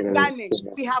 And this garment,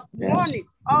 we have worn it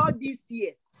all these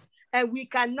years. And we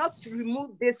cannot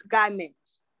remove this garment.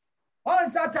 On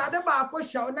Saturday, Bako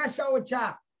shall not show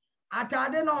cha.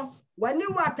 Atade no, when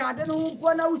you were atade no,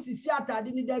 who na usisi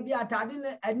atade ni debi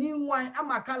atade a new one,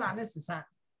 amakala necessary.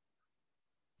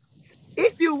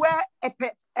 If you wear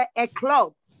a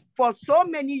cloth for so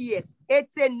many years,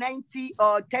 80, 90,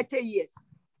 or 30 years,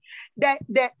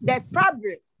 the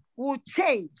fabric will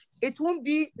change. It won't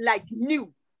be like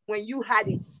new when you had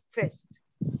it first.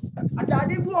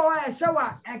 Atade bu o e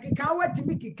shower e kika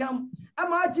watimi kikam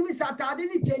ama watimi satade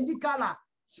ni change color,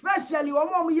 especially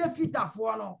omo ye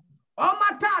fitafo no o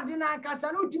matade na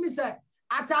ankasa no utimi se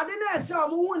atade na e show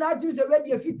mo hu na atimi se we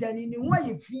de fitani ni ho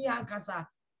ye fi ankasa.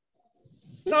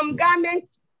 Some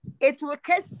garments, it will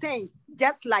catch stains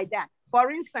just like that.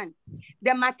 For instance,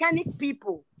 the mechanic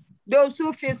people, those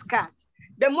who fix cars,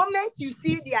 the moment you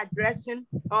see their dressing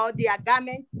or their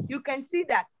garment, you can see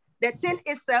that the thing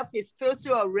itself is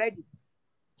filthy already.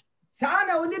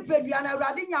 Sana unipedua na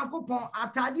Awurade Nyankopon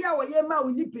atade a woye ma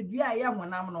unipedua ye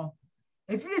honam no.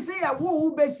 Efiri se ya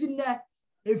wo besi ne,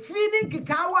 efiri ni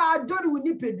kikawa adori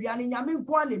unipedua ni nyame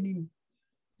nko anenim.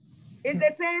 It's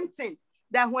the same thing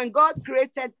that when God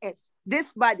created us,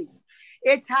 this body,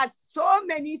 it has so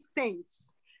many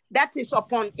things that is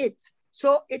upon it.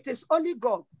 So it is only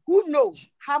God who knows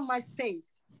how much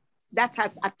things that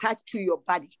has attached to your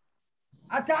body.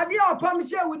 Atade opam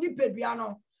she unipedua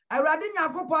no. Awurade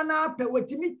Nyankopon na pe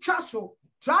wotimi twa so.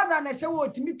 Trouser na she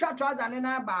wotimi twa trouser ne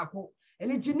na baako.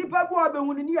 Eni ti nipa bu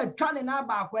obehunu ni atwa ne na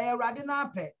baako Awurade na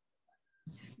pe.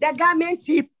 The garment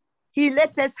he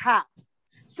lets us have.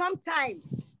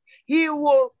 Sometimes he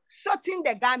will shorten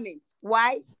the garment.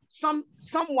 Why?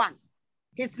 Someone,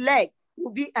 his leg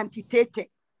will be amputated.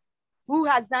 Who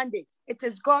has done it? It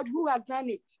is God who has done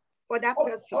it for that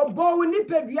person. Obo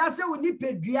unipedua se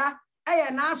unipedua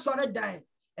eye na asore dan.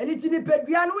 Eni ti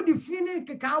nipedua no di fini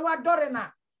kekawa dore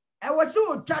na. E wosi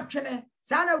otwatwene.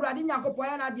 Sa na Awurade Nyankopon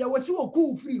ya na de wosi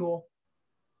oku free ho.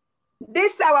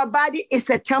 This our body is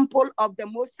a temple of the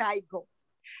Most High God.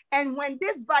 And when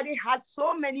this body has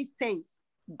so many stains,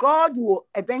 God will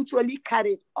eventually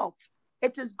carry it off.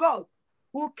 It is God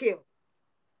who kills.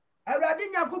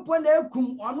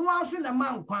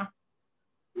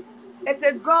 It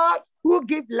is God who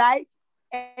gives life,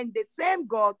 and the same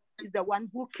God is the one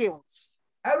who kills.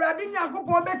 Awurade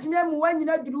Nyankopɔn betumi amu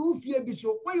wanyina duru fie bi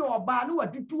so. Wo ye oba no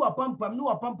watutu apampam no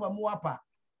apampam wapa.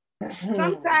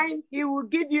 Sometimes he will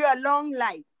give you a long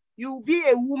life. You will be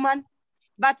a woman,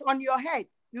 but on your head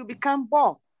you become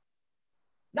bald.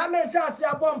 Na me sha se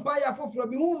abompa ya foforo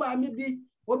bi hu ma mi bi.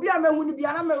 Obi a mehu ni bi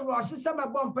na me rush se me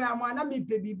bompa ya ma na me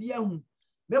pe bibia hu.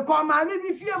 Me ko ma mi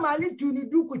bi fie ma li tu ni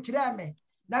du ko kire me.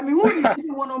 Na me hu ni ti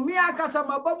wono me akasa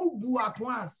ma ba mu bu at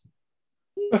once.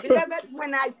 Beloved,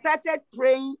 when I started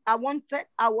praying, I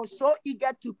was so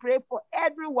eager to pray for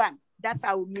everyone that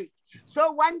I would meet.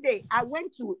 So one day I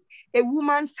went to a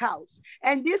woman's house,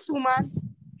 and this woman,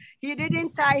 he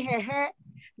didn't tie her hair.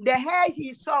 The hair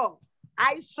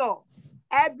I saw,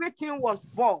 everything was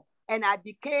bald, and I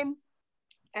became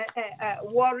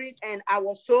worried, and I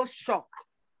was so shocked.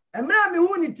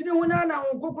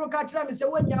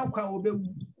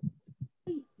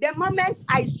 The moment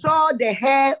I saw the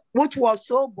hair, which was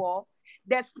so bald,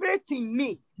 the spirit in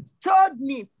me told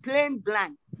me plain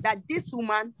blank that this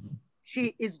woman,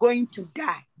 she is going to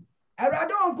die.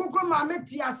 Beloved,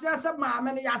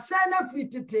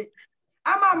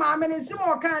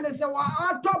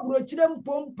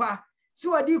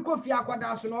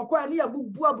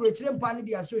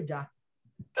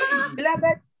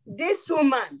 this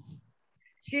woman,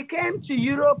 she came to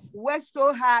Europe, worked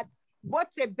so hard,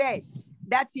 bought a bed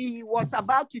that he was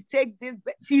about to take this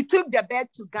bed. He took the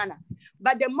bed to Ghana.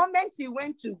 But the moment he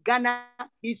went to Ghana,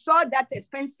 he saw that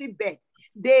expensive bed.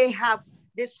 They have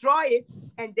destroyed it,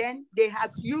 and then they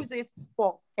have used it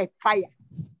for a fire.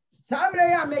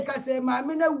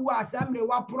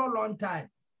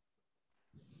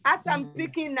 As I'm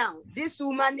speaking now, this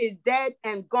woman is dead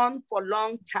and gone for a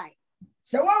long time.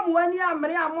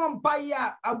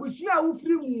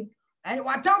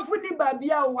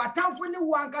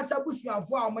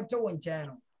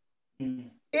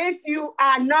 If you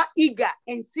are not eager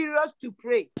and serious to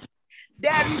pray,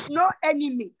 there is no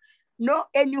enemy, no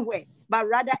anywhere, but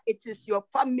rather it is your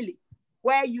family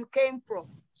where you came from.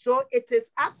 So it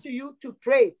is up to you to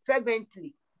pray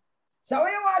fervently.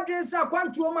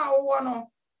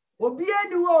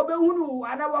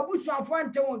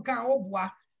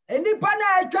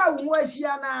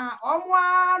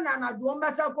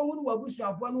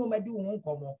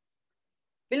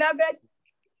 Beloved,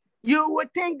 you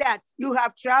would think that you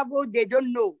have traveled, they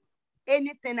don't know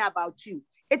anything about you.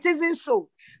 It isn't so.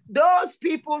 Those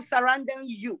people surrounding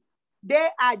you, they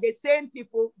are the same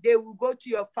people. They will go to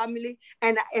your family,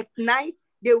 and at night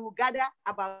they will gather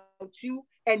about you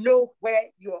and know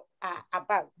where you are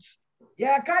about.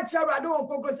 Yeah, catch a radon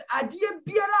cocos. I dear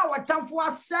Biera, what time for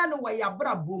a son where ya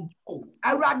brabum.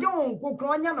 I radon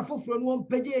cocronia for one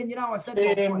pedi and you know, said,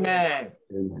 Amen.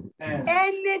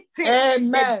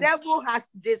 Anything the devil has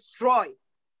destroyed,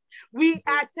 we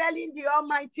are telling the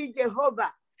Almighty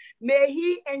Jehovah, may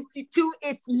he institute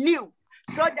it new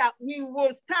so that we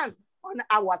will stand on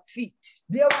our feet.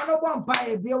 There are no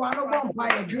vampire, there are no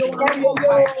vampire, there are no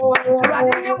vampire. I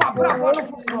didn't want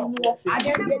I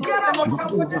didn't get out of the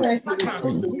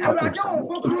second. I don't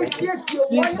go to yes, you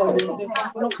want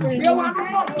there are no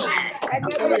vampire. And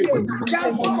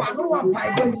down so I know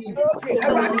vampire. I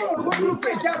don't go to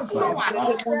down so I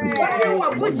know. What do you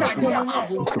want to say?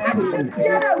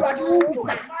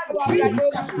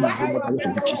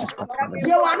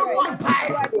 There are no vampire.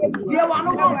 There are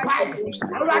no vampire.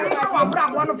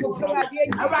 Wonderful.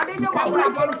 I rather know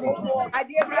what wonderful. I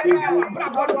did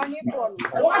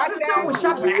what's the sound with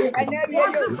Shabra?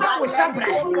 What's the sound with Shabra?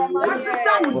 What's the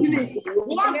sound with Dinny?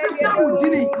 What's the sound with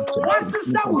Dinny? What's the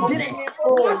sound with Dinny?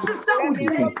 What's the sound with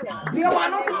Dinny? There are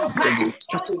no vampire.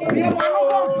 There are no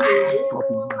vampire.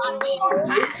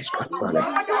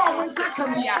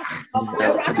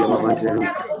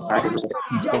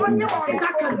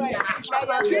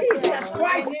 Jesus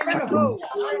Christ.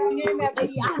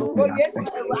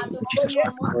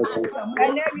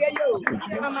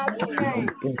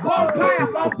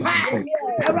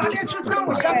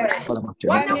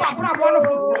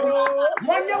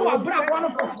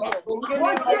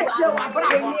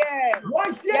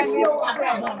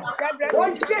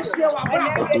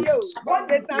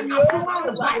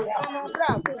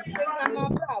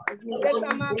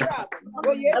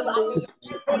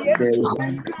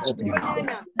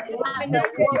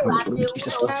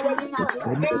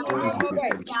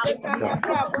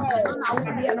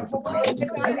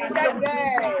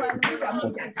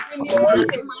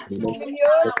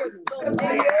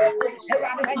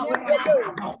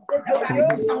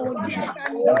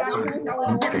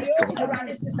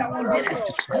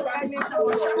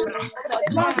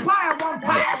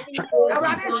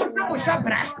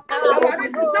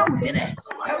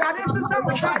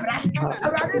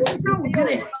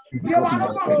 Be one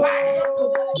of them.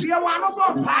 Be one of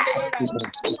them.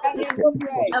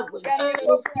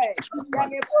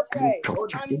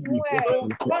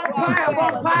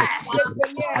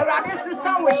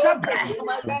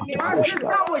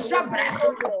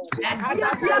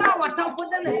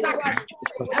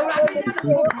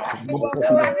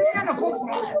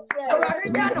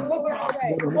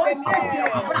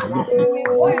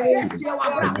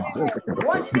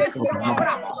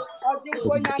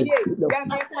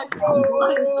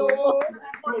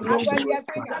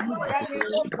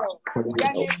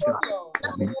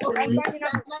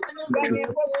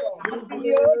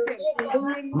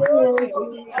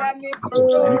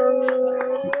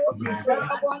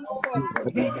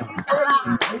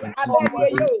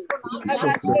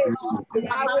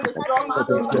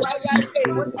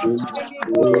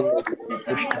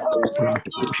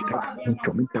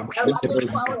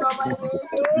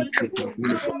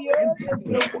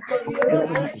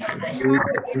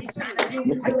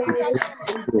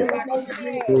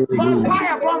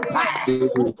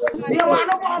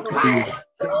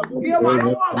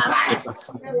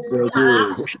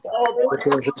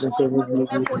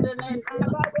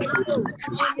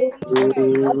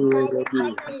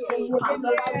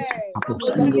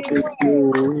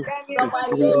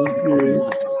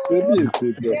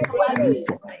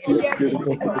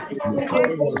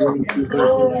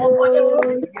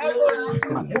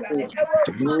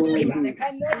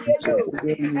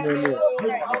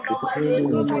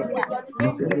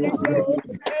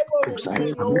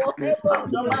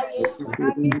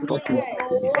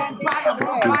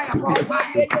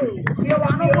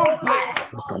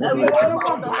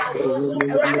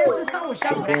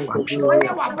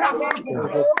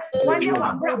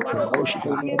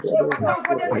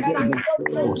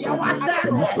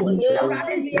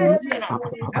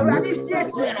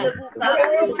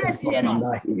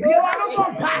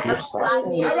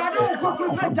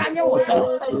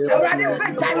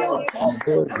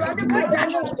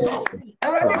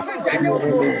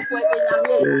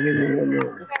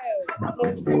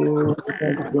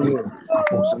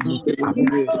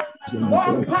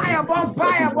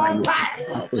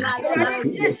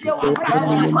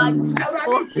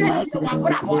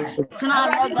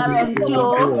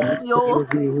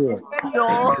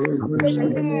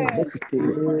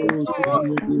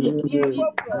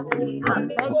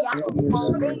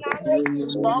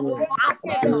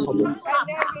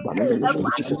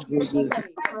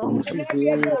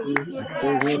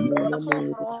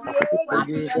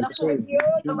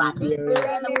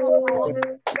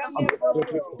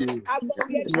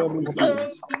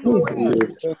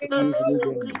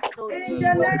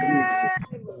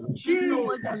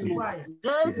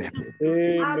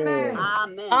 Amen.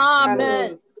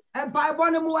 Amen. And by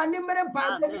one of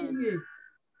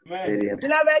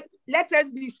beloved, let us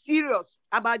be serious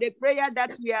about the prayer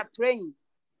that we are praying.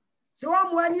 So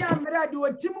I'm one year ready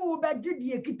to Timu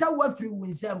Badi Kita Wafri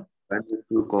Winsam. If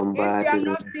you are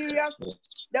not serious,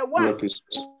 the one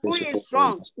who is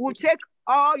strong will take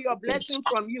all your blessings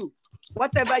from you,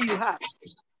 whatever you have.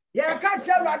 Yeah, can't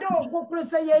tell I don't go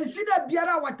say yes, see that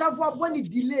Biara whatever one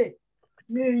delay.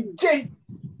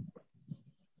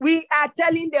 We are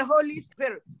telling the Holy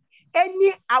Spirit,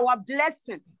 any our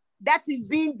blessing that is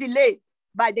being delayed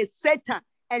by the Satan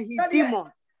and his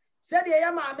demons.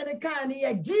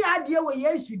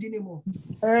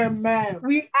 Amen.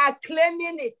 We are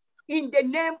claiming it in the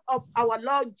name of our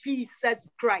Lord Jesus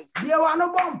Christ.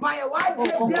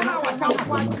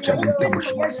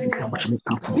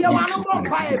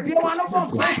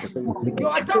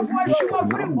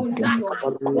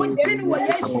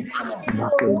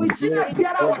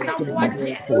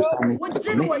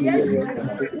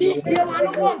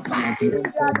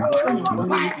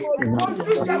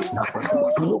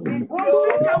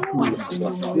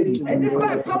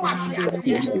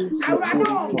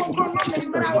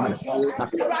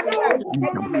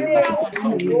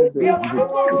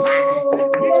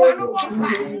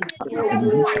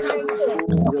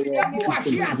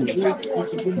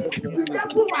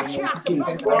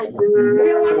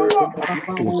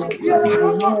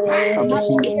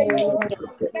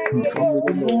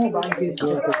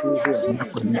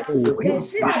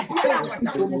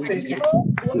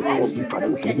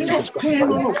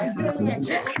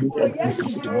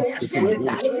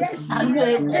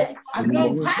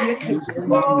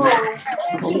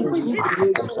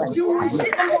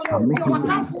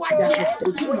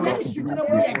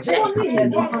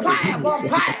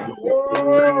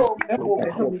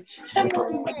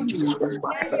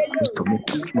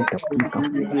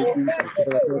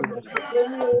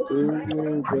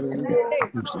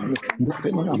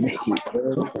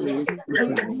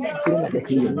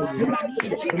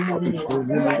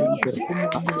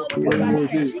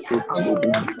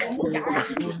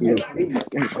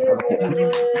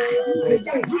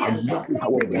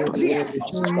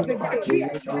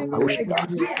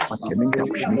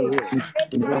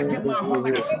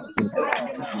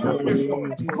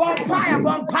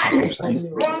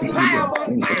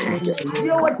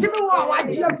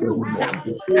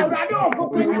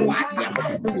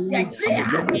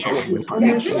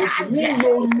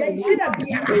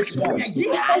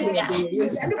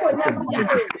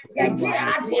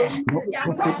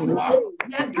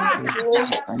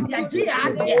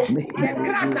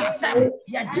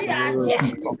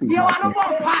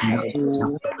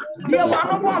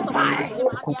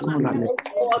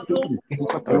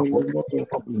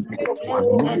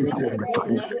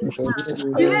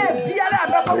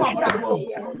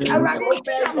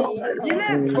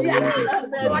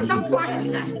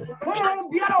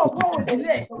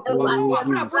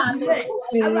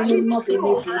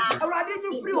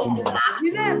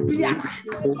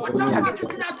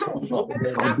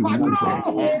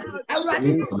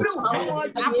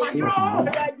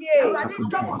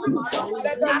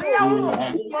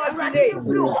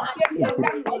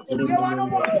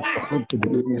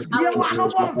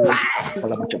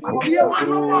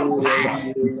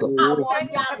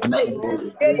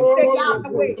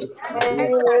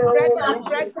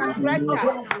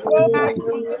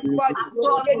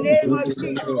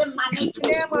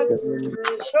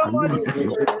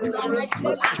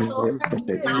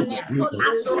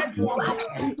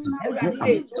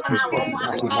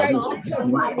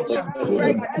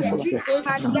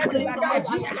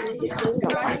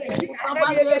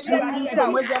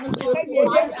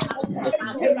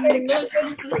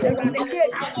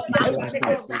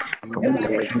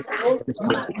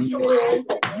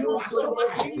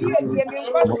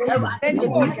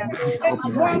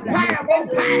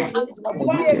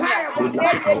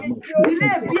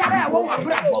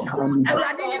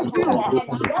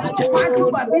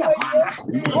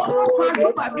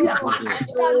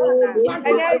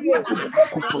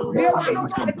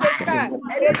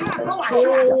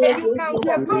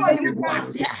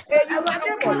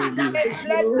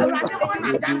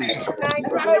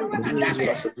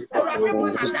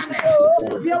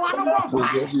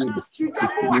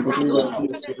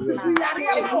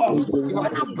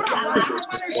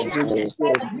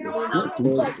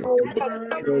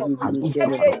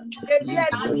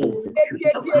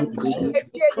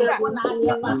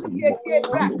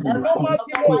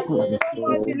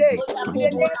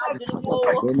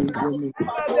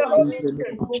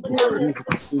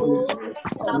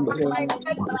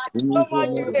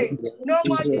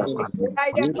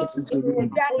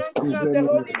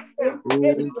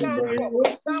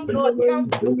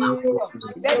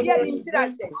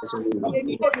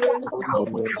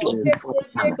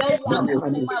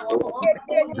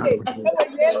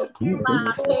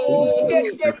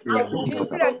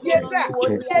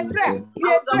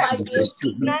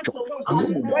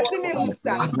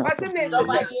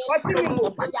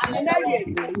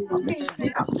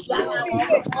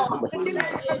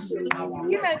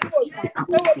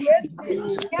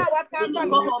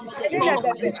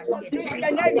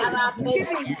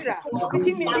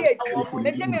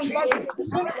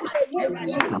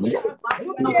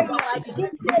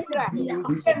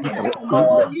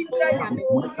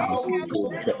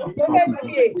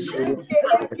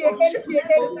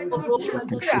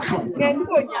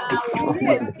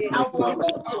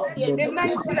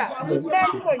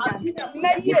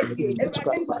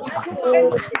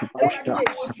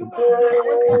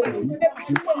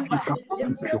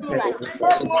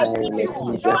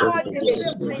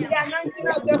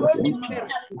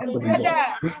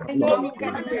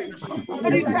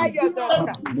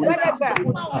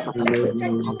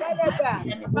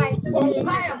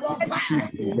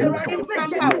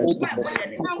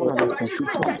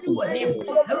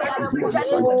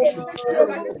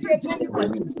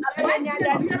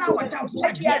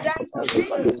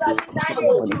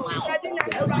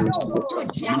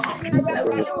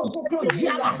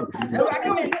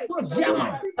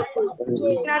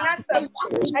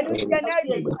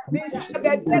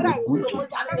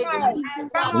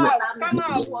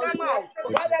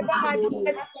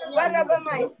 Whatever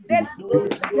my destiny,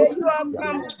 may you all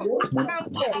come forth.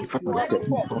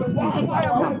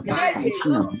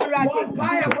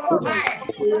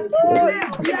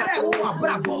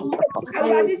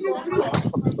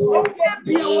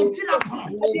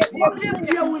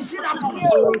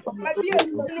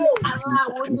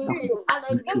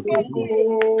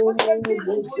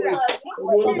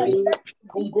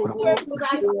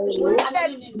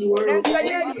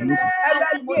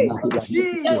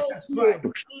 Jesus Christ.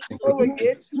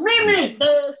 Amen.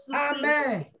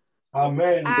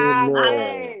 Amen.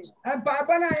 Amen. And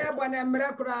Papa na ya bwana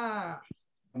mrekura.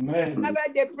 Amen.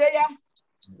 About the prayer,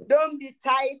 don't be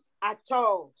tight at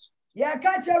all. Ya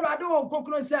ka che rado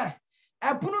onkokro se.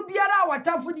 Epunu biara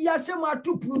watafo di asem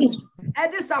atupunu.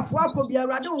 Ede safo akobia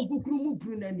rado onkokro mu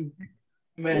punu nani.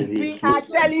 Amen. We are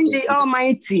telling the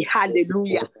Almighty,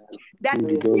 hallelujah, that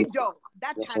the door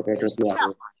that has been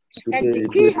shut and the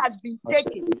key has been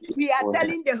taken. We are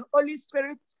telling the Holy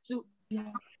Spirit to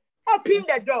open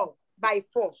the door by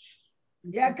force.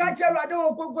 Ya ka che rado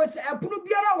onkokro se epunu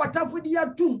biara watafo di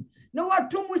atum na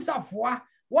watumu safoa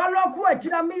waloku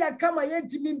akira me ya kama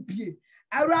yentimi mpie.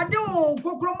 Arade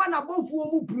onkokro ma na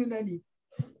bofuo mu punu nani.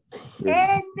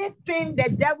 Anything the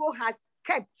devil has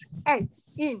kept us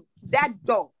in that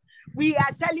door, we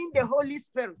are telling the Holy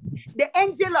Spirit, the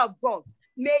angel of God,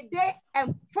 may they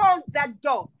enforce that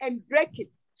door and break it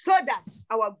so that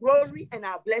our glory and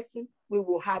our blessing, we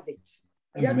will have it.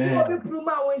 Amen.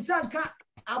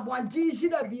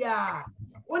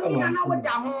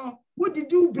 What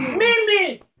did you bring?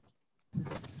 Mimi.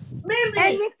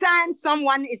 Anytime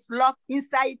someone is locked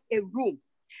inside a room,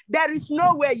 there is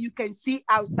no way you can see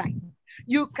outside.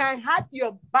 You can have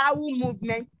your bowel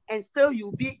movement and still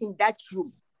you'll be in that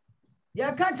room. We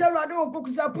are telling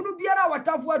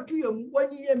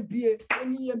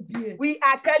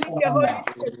the Holy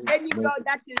Spirit, any door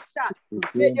that is shut,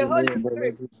 may the Holy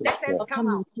Spirit let us come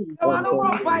out.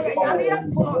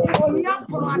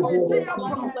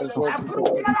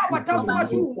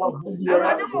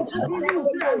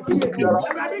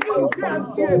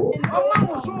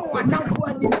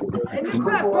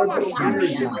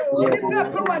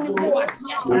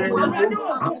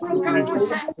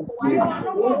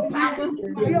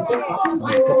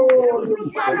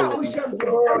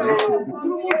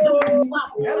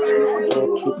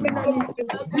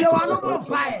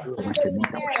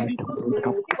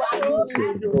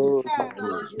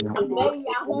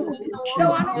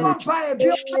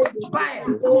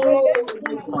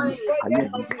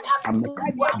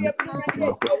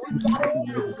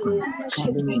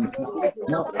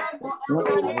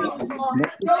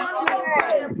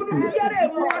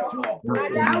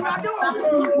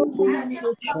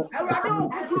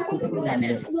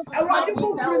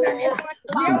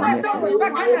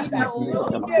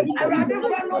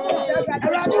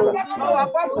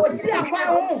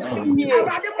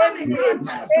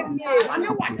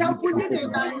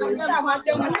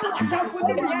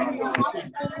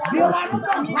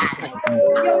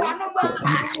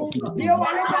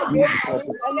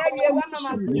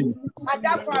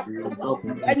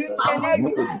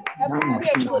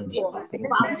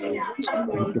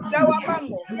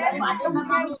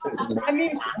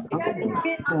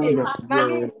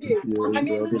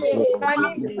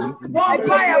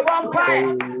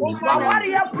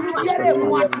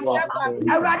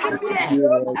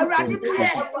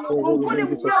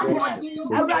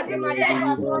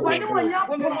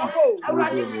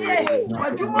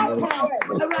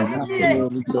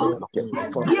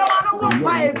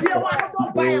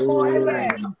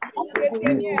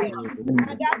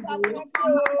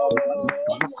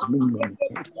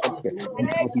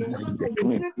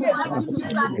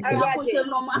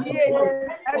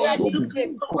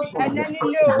 And then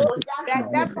you know that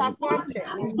that's a content.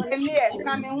 And me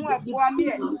coming home for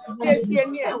me. Yes,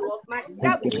 me. My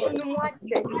that no one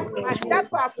check. My that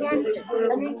for content.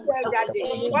 I mean tell that day.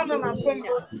 One mama come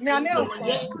here. Me am okay.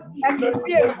 And me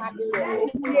feel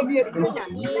we be a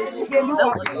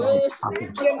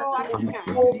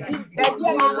you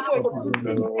open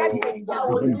the door for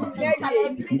so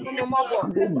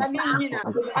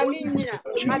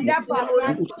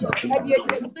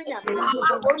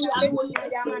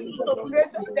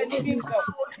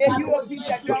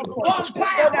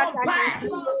that I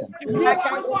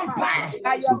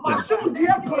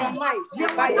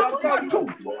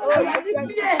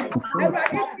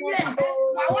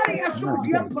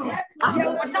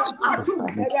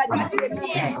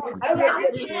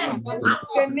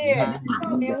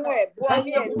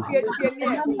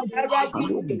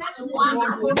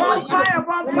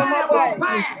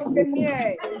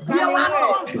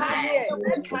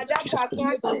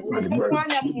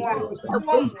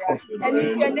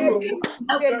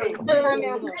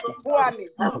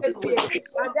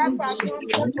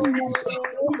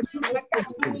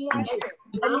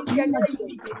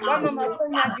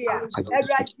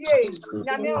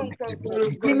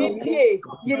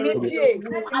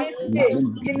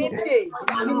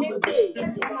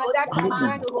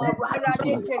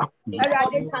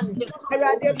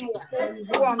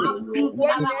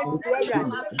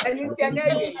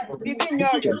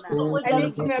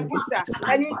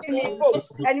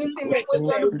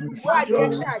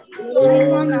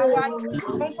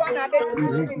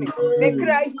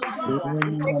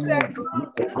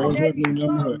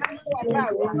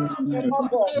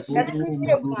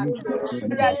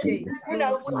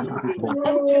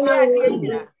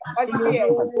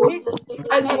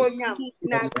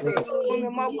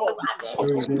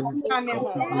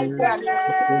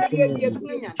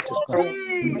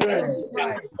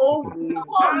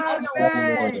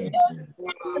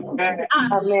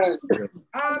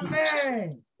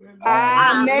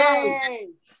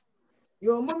Amen.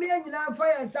 Yo, mommy, and you know,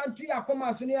 fire and Santu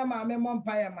Yakoma, Sonia, my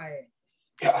Empire, my.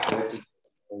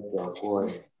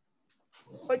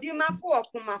 Odima for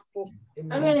Kumafo.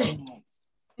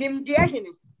 Nim dear him.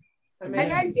 And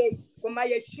I gave for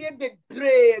my shame the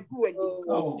brave good.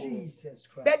 Jesus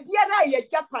Christ. But dear, I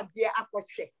japa dear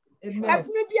Akoshe. And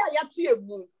maybe I have to a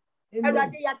moon. And I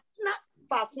had not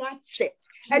far one check.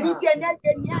 And it's a nice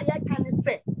thing I can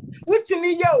say. What to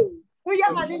me, yo? We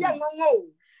are money young.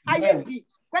 I am be.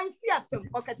 When see at them,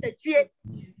 okay, the cheer.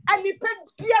 And the pen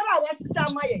Pierre was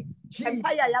Samaye.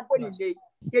 Empire Yaponi day.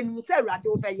 Then you say right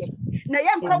over ye. Now,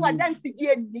 young power dance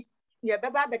again. Near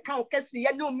Baba the Count Cassie,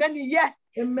 no many yet.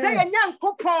 Say a young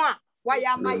coupon. Why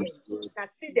am I?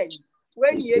 Accident.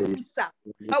 When you visa,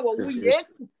 our we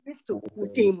yes, Mr.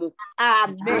 Utimu.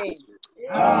 Amen.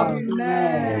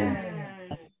 Amen.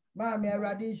 Mammy, I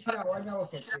radisha, one hour.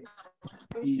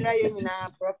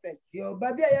 Prophet. Your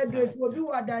baby address will do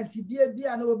what I see, dear, be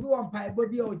and will be on pie,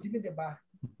 Bobby or Jimmy the bar.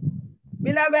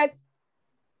 Beloved,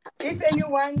 if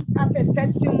anyone has a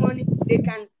testimony, they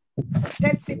can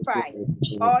testify.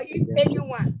 Or if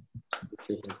anyone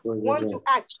want to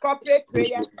ask corporate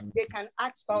prayer, they can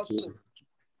ask also.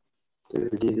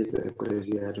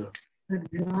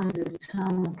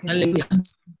 Hallelujah.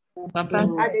 Papa.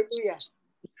 Hallelujah.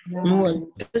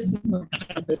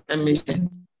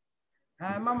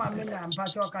 Mama, I'm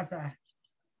Pachokasa.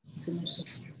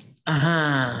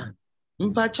 Aha.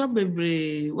 Mpacho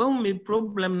bebre, when me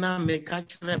problem na me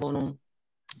catch rebono.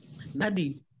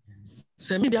 Daddy,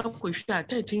 se me dia ko hwia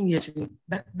 13 years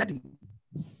daddy.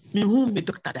 Me hu me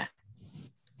doctor da.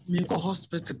 Me ko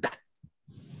hospital da.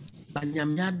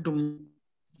 Banyamya dum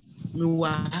me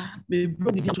wa me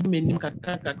bro ni to me nim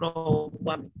kakaka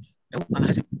wa me.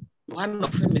 One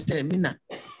of them say me na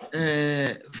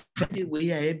Friday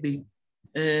we are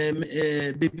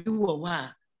baby wa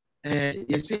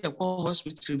you say a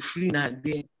hospital free na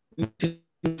there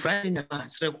Friday na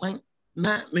sre kwan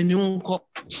na menu nko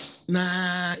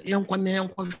na yenko na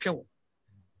yenko hwe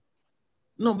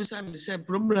no bisa me say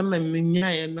problem me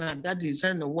nya na that is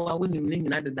na wa we nim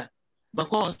nyina deda ba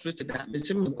ko hospital da me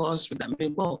say me ko hospital me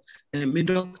ko me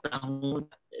doctor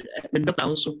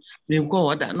also me ko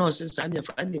oda no say Sunday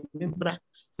Friday me bra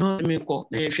no me ko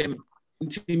na hwe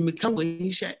nti me kan go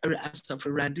yi sha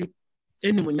asafrade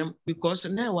anyone because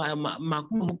now my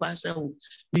pass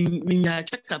me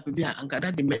check up be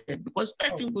ankada the med because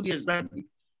 13 good years that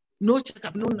no check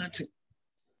up no nothing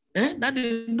that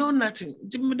is no nothing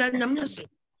me da nyam say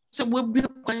we be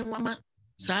kwan mama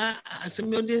sa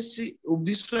asemi odesi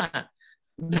obi so a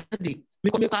daddy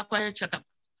me ko me kwa check up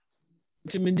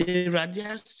nti me de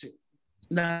radius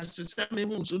na system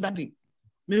me so daddy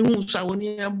me hu so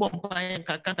woni e bomb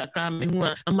kaka me hu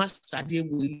amasade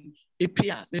egui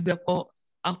epia me be ko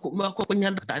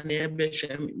akonya doctor na ebe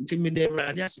hwem nti me de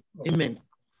radius amen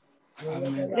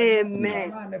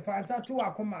amen me fasa to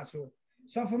akoma so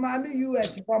for my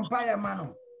US vampire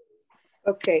man.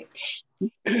 Okay.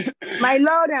 My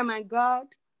Lord and my God,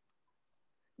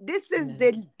 This is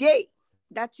the day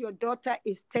that your daughter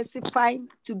is testifying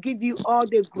to give you all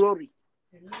the glory.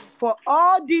 For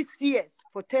all these years,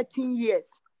 for 13 years,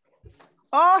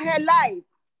 all her life,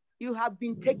 you have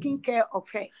been taking care of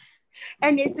her.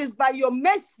 And it is by your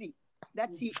mercy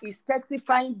that he is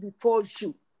testifying before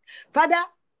you. Father,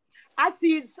 as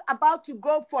he is about to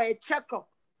go for a checkup,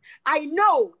 I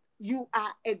know you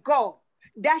are a God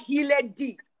that healed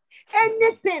thee.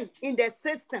 Anything in the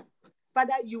system,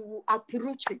 Father, you will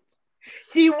uproot it.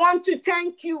 She wants to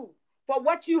thank you for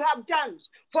what you have done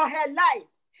for her life.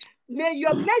 May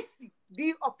your mercy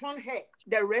be upon her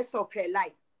the rest of her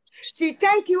life. She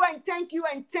thank you and thank you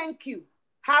and thank you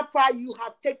how far you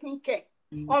have taken care.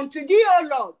 Unto thee, O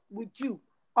Lord, with you,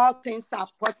 all things are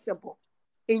possible.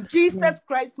 In Jesus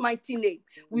Christ's mighty name,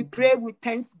 we pray with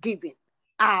thanksgiving.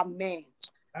 Amen.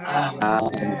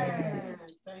 Amen.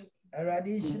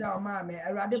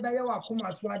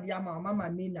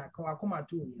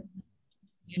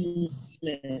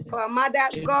 For mother,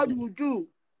 God will do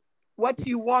what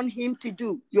you want him to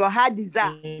do. Your heart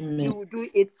desire, he will do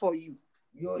it for you.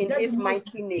 In his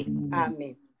mighty name.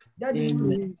 Amen.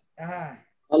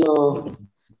 Hello.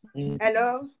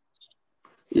 Hello.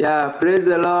 Yeah, praise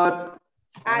the Lord.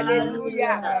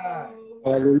 Hallelujah.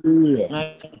 Hallelujah.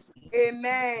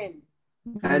 Amen.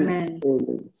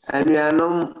 And we are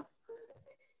no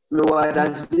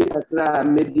dance akra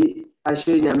medi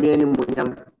ashe nyame ni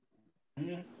munyam.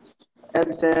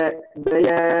 Say be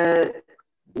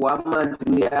 1 month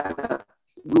near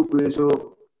group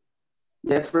so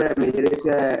the friend me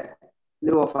say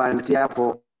no fan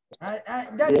tiapo.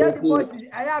 Daddy Moses,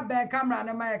 I have a camera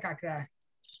and my kakra.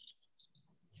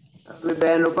 Me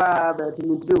be no pa be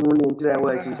timi hu ni ntra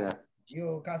wa chicha.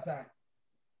 Yo kasa.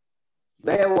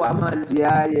 Be 1 month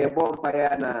ya ye bompa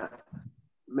ya na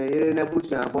me na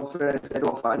bucha bo friend say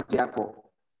no fan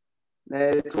tiapo.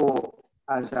 Na to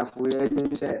asafu ye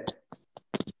ni say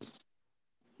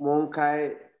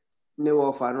Monkai ne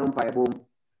wo fa no mpa bom.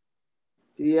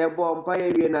 Ti ye bompa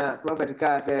ye wi na prophet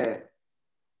ka say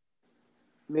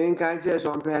me kan che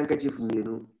so mpa handkerchief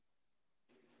mienu.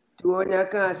 Ti wonya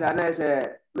kan sa na say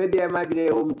me de ma bi ne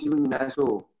o mtim na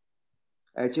so.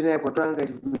 Chine ko to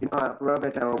handkerchief mi na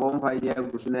prophet o bompa ye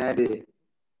gusu na de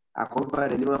akofa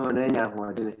ne ma na nya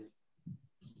ho de.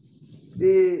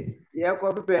 Ti ye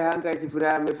ko pepe handkerchief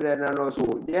ra me fre na no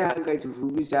so. Ye handkerchief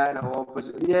bi sa na wo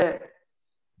ye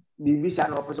Bibisa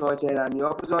na ọpụsọ chere ni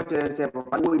ọpụsọ chere se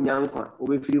papa wo nyankwa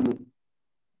obefiri mu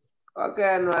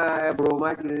oke no ebro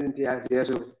ma kiri nti ase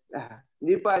so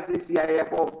nipa sisi aye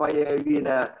papa ye wi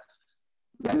na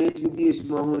ya meji bi su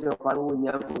mo hu se papa wo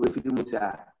nyankwa obefiri mu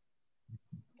sa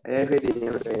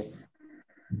de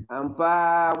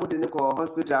ampa mu de ko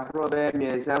hospital pro be mi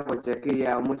esa ko check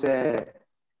ya mu se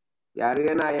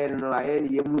yare na ye no aye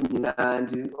ni ye mu nyina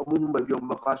nti omu ba bi o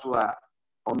mba so a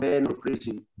ombe no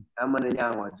preaching amana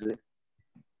nyanwa dre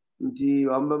nti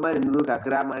omba mani nuru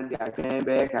kakra man di akan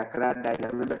be kakra da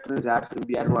na me betun za fi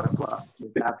bi anwa to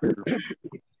a pelo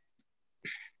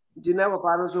nti na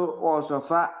papa no so o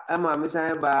sofa ama me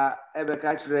san ba e be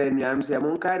ka kire nuam se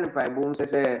mun kai ne pai bum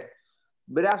se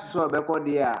bra so be ko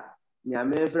dia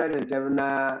nyame friend ntem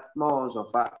na ma on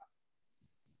sofa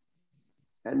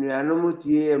anuanu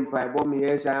mutie mpai bo me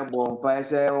yesa bo mpai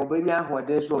se obenya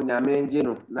hode so nyame ngi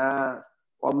no na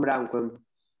omra nkwam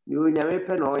ni o nyame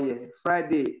pe na oye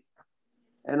Friday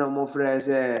eno mo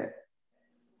frese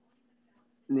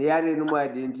ni yare no ma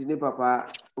di nti ni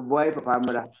papa boy papa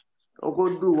mra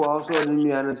ogodu wo so ni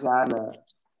nuanu sa na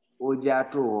oji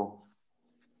ato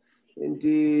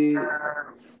nti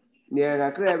ni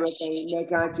ga krebe kan me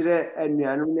kan kire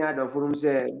anuanu ni adofurum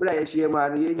se bra ye hie ma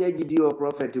no ye nya gidi o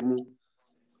prophet mu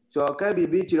so ka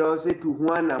bibi kire o se tu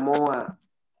hu anamo a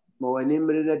ma wani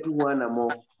mre na tu hu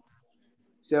anamo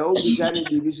se o bisa ni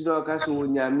bibi so ka so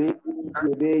nyame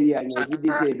ebe yi anya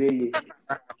gidi se ebe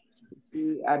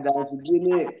yi adansi bi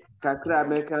ni kakra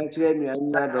me kan kire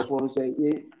nuanu na adofum se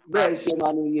ye bra ye hie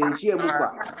ma no ye hie mu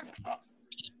kwa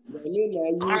ni na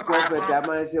yi prophet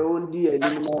ama se ondi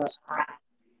anim na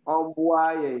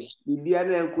onboa ye bibia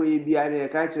na enko ye bia na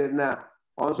ka kire na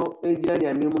onso egira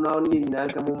nyame mu na oni nyina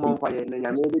nka mu momfa ye na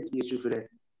nyame betie sufre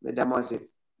me damase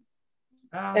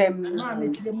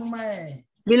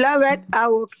Beloved, I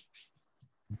will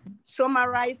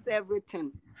summarize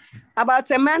everything. About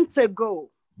a month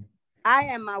ago, I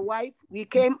and my wife, we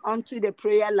came onto the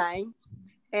prayer line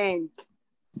and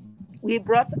we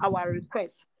brought our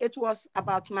request. It was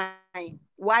about my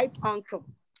wife's uncle,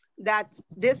 that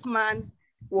this man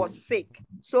was sick.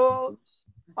 So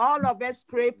all of us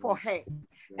prayed for her.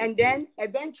 And then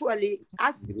eventually,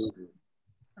 as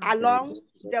along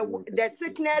the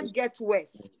sickness gets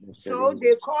worse. So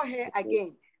they call her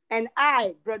again. And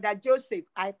I, Brother Joseph,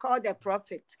 I called the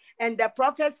prophet. And the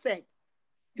prophet said,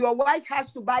 your wife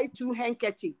has to buy 2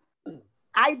 handkerchiefs.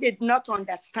 I did not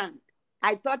understand.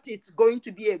 I thought it's going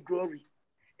to be a glory.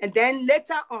 And then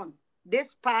later on,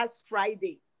 this past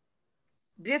Friday,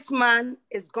 this man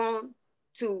is gone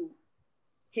to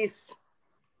his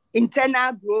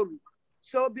internal glory.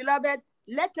 So, beloved,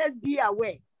 let us be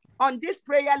aware. On this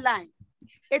prayer line,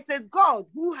 it is God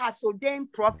who has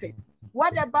ordained prophet.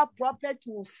 Whatever prophet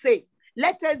will say,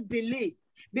 let us believe,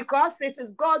 because it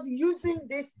is God using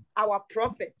this, our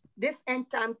prophet, this end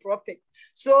time prophet.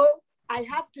 So I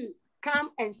have to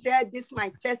come and share this,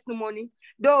 my testimony,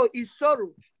 though it's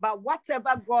sorrow, but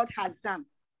whatever God has done,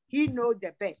 he knows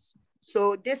the best.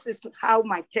 So this is how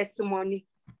my testimony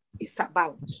is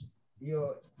about.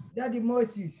 Yo, Daddy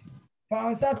Moses,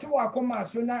 Pansa to Akoma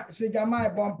Suna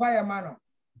Sujamai Bompire Mano.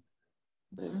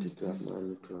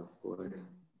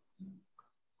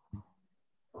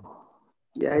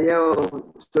 Yeah,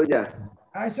 Soja.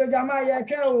 I Sujamai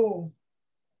Yakeo.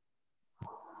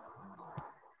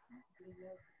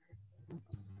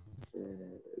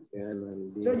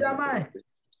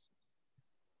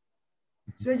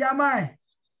 Sujamai.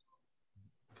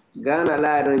 Ghana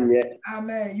Lion yet.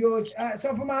 Amen. You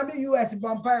so for my US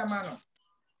Bompire Mano.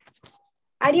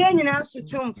 I didn't announce to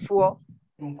Tom for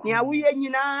near we in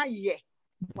ye.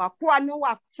 Wakua no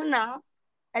wafuna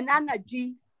and Anna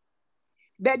G.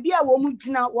 Baby, a woman,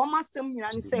 woman, some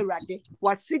and say Raddy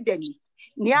was Sydney.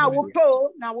 Near Wopo,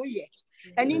 now we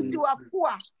and into a poor,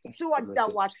 so what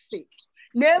that was sick.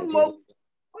 No more,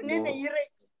 in a year,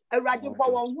 a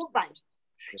radical one who buy.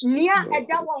 Near a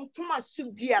down Thomas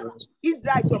Subia,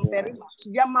 Israel John Berry,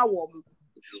 Yama woman.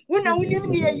 When I win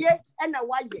near ye and a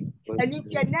white, and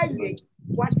it's a name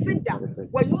was sit down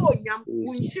when no yam,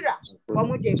 Winshira,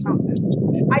 one day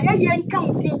I ain't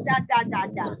counting that.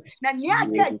 Now, near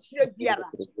catch Biara,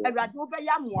 a Radoba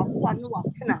Yamwa, one no.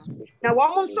 Now,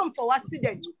 one some for us,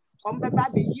 Sidney, on the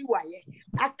baby, you are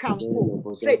I can't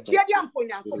for. Say, Tiadian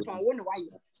point on one way.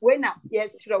 When up,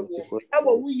 yes, slow.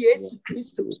 Our we yes,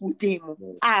 Christo with him.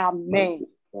 Amen.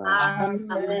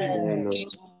 Amen.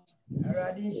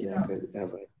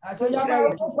 I saw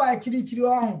you quite chilly.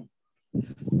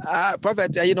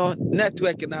 Prophet,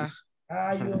 network now.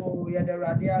 You, you're the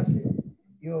radius.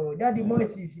 Yo, Daddy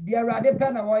Moses, dear Raddy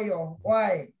Penna, why?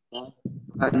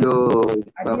 Ayo, I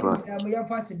didn't know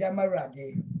fast them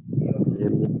already.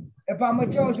 If I'm a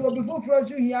choice, will be full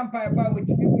frozen here, Empire with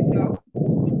people out.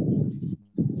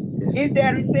 If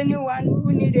there is anyone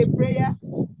who need a prayer,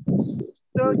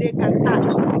 so they can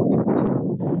ask.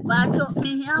 But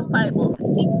me here, Bible.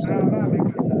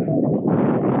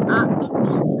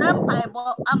 Some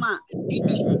Bible, Ama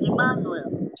Emmanuel.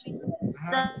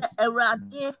 A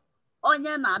radi.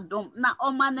 Onye na dom na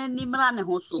omane nimra ne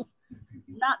ho so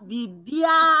na bibia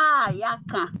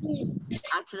yaka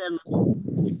akire no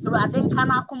rade nka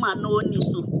na akoma na oni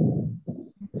so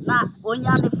na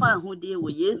onya ne fa ahode wo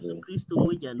Yesu Kristo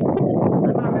moja no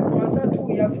Pansa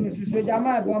tu ya finish so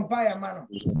jama Bompire Mano.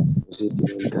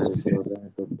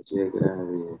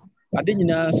 Ade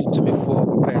nyina so tumi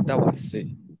fo da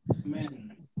wase.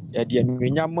 Ya de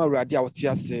nwenya ma Awurade a wote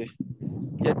ase.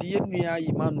 Ya de yenua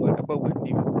Emmanuel aba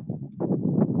wanim.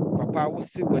 Papa wo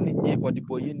se wani nye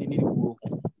odiboye ni wo.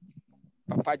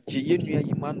 Papa je yenua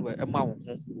Emmanuel ema wo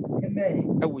ho.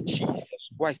 Amen. E wo Jesus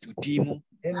Christ udi mu.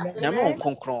 Amen. Nyame won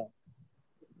konkron.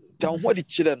 Da ho de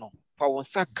kire no. Pa won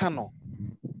saka no.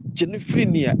 Je ne firi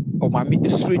ni o mame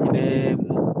esuro nyina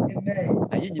mu. Amen.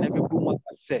 Na ye nyina be bu mu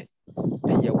ase.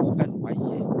 E ye wo anu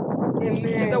aye.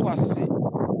 Amen. Da wase.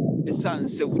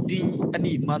 Esanse udi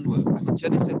ani Emmanuel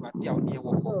asichere se Awurade a woni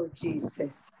wo ho. Oh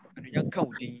Jesus.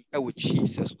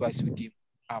 Jesus Christ with him.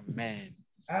 Amen.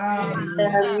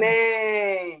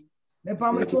 Amen. The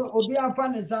Pamato Obi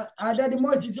Afan is Daddy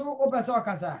Moses open so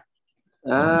kasa.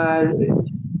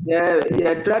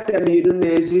 Yeah, try to me do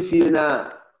if you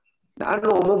na. I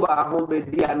know more about home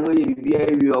be and we be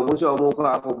a almost almost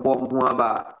for bomb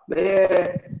about.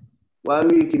 There 1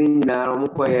 week in now,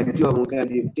 Mokoy and John can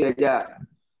be tear.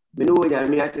 Minu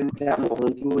Yami attend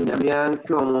home to Yamian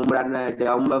Krom Brana, the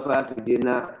Umbafa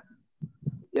dinner.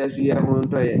 Yes, we are going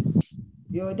to it.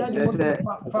 Your daddy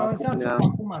found something to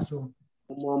Akumaso.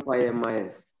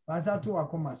 Fansa to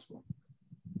Akumaso.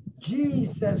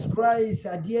 Jesus Christ,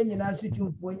 a dear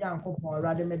Yanasitum for Yanko or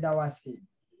Radamedawasi.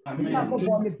 Amen.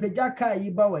 Me pejaka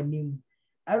yiba wanim.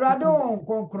 Arado on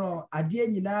konkron, a dear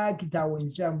Yana kita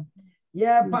winsem.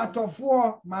 Yeah, part of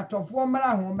 4, matofo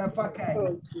mara ho mefakai.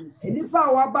 Enipa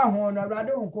waba ho na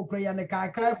Arado on kokroya ne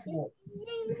kakai fo.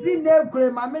 Free name kre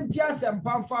mamenti asem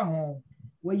pamfa ho.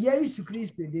 We Yesu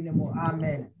Kristo dinemo.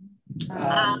 Amen.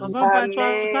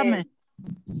 Amen.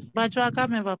 Bacho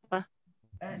kame papa.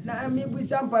 Na mi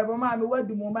busa mpaebɔ ma me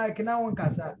wadu mo mic na won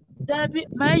kasa. Dabi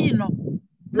mai no.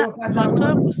 Yo kasa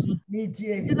Matoabusu. mi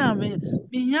tie. Tina me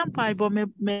nya mpaebɔ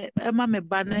me ema me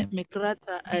ba ne me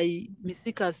krata ai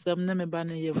misika sam na me ba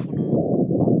ne yefunu.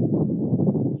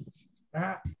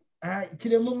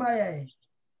 Kire mu ma yɛ.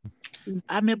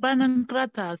 A me ba ne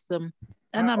krata asam.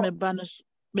 Ena me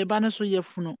ba ne so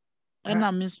yefunu.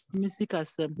 Ena misika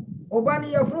sam. Oba ne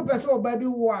yefunu pɛ sɛ oba bi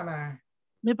wo ana.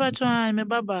 Me pacho ai me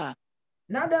baba.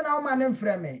 Na da na o ma ne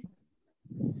mfrɛ me.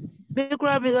 Me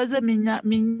kura because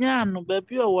minya no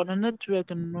baby o wono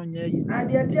network no nya yi. Na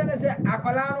de tie ne sɛ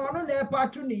akwala no ono na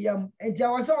ɛpatu ne yam. Enti a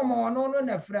wɔ sɛ o ma ono no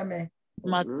na frɛ me.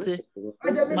 Mate.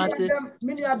 Ase mi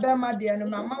ni abɛ ma de no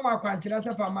ma wa kwankyerɛ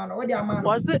sɛ fa ma no. Wo de ama no.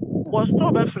 Was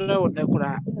to be frɛ o ne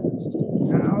kura.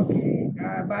 Okay.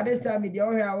 By this time the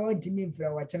only I want to mean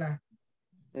for what na.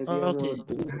 Okay.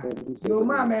 Yo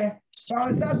mama,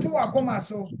 so sa to akoma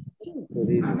so.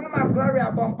 Mama glory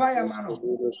abompire man.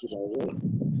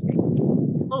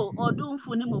 Oh,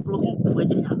 odumfu ni mobrohumfu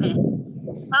enyame.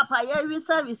 Papa ye wi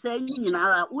service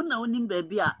nyinara una onim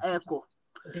baabi a eko.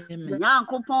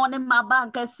 Nyankopon ne maba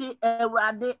nkasi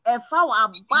Awurade efa wa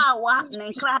ba wa ne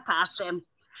nkrata asem.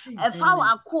 Efa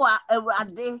wa ko a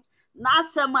Awurade na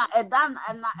asem a edan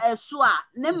na esu a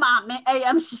ne maame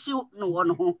eyam hihyi no won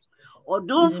ho.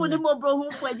 Odumfu ni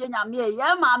mobrohumfu enyame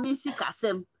ye maame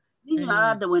sikasem. Ni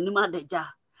nyinara da wanim adagya.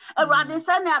 Awurade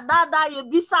sɛ ne adada ye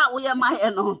bisa wo ye maye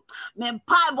no me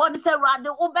pai bo ne sɛ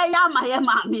Awurade wo be ya maye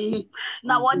maame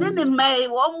na wode ne mai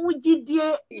wo mu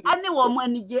gidie ane wo mu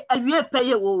anije awie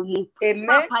peye wo mu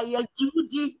papa ye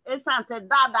jiudi esan sɛ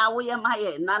dada wo ye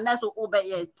maye na ne so wo be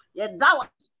ye da wa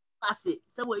ase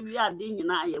sɛ wo wi ade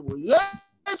nyina ye wo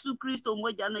Yesu Kristo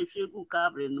moja na hwegu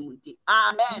Calvary no muti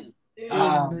amen.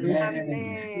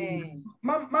 Amen.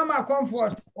 Mama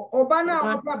comfort obana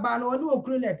opa ba no oni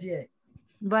okru netie.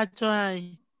 Bacho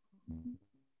ai.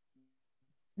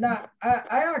 Na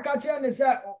aya ka kire ne se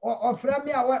ofra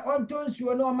me a onto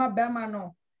nsuo no ma bema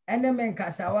no ene men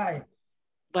kasa wai.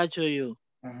 Bacho yo.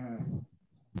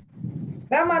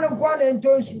 Bema no kwa ne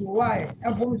nto nsuo wai.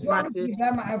 Efomsuo no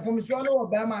bema efomsuo no wo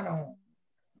bema no ho.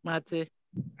 Mate.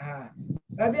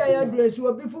 Baby aya dress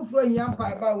obi fufuro hiam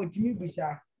pa ba wotimi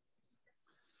bisa.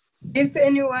 If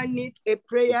anyone needs a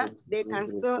prayer, they can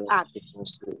still ask.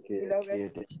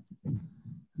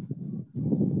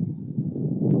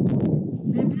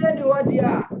 Bibi ni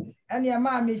wadia ani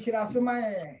ama mi shira so ma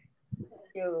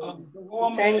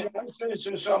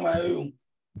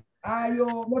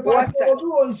ayo me pa obi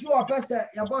wonsu opese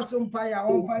ya boso mpa ya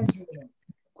won fa nsu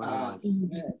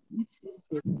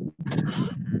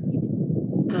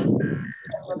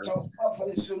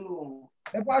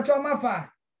me pa cho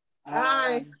mafa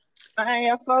Hi.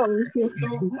 Ai fa nsu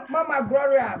Mama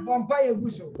Gloria bompa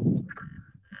yeguso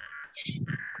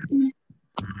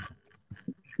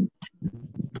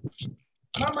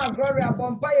Mama Gloria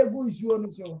bompa yeguso no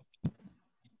so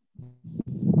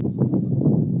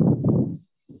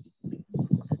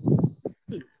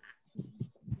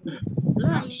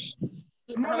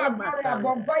Mama Gloria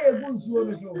bompa yeguso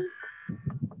no so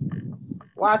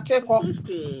Wateko.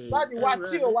 Daddy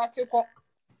wateko.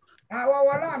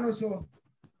 Wala no so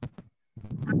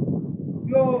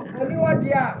yo oni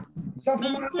wadia so for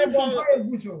my bompa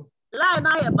yeguso line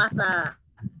na ye basa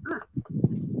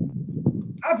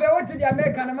afa what the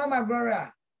American Mama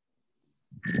Gloria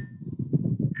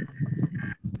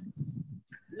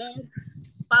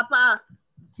papa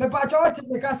me pa cho what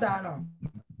the kasa no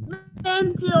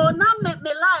mentio na me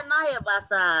line na ye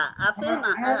basa afi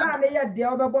na na me ye de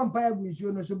obebo mpa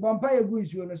yeguso no so bompa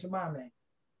yeguso no so mama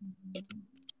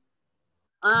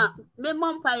me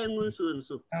mompa yengunso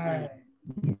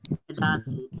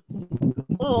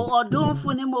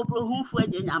odunfu ni mobrohunfu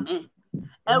enyame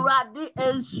Awurade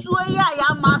ensuo ya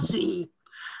ya maso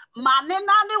mane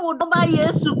nane wodoba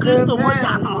Yesu Kristo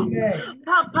moja no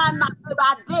papa na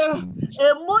Awurade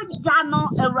emoja no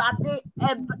Awurade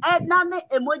nane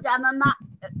emoja no na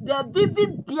bibi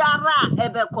biara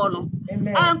ebekọ no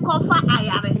enkofa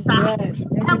ayaresa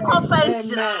enkofa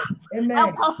nsira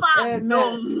enkofa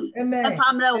dom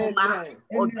efamre uma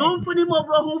odunfu ni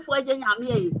mobrohunfu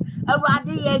enyame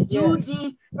Awurade ye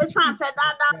Judi esan se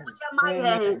dada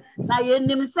ye na ye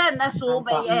nim se na so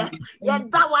be ye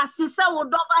da wasi se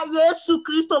wodoba Yesu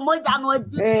Kristo moja no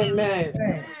adi Amen.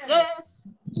 Yes.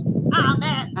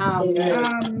 Amen.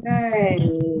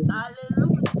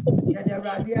 Hallelujah.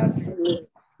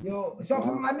 Yo, so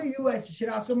from my US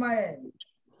shira so my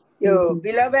Yo,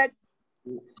 beloved,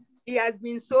 he has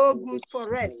been so good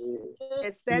for us.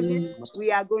 The service,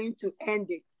 we are going to end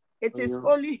it. It is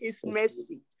only his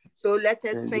mercy. So let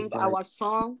us sing our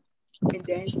song and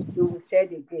then we will share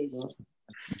the grace.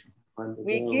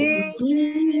 We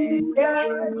give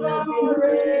the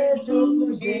glory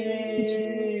to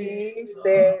Jesus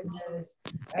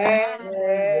and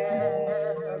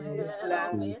His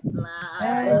love.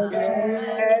 And His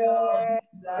love.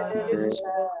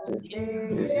 Give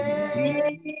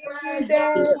the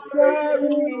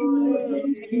glory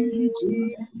to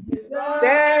Jesus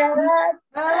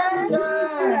and His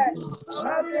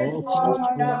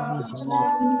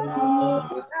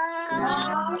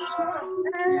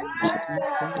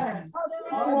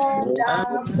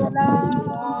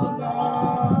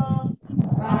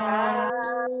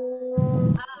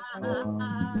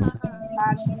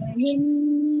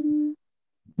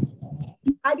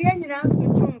Again, you know,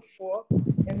 so for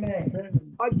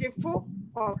amen. Or Jeffo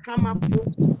or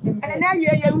Kamafo, and now you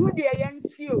would the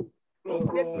NCO.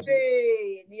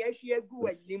 The Yashia go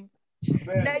at him.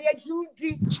 Now you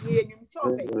do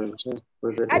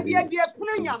I be a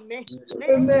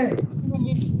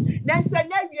me. Then so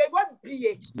now you what be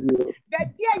it.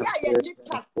 But yeah,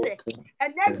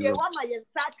 and then you want my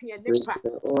insati and nipa.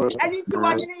 And into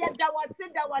one year that was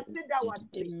it.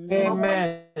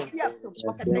 Amen. And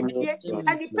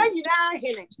the penny now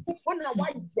here. One of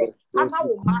what you say, I'm a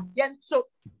woman, so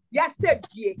yes, said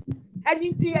ye. And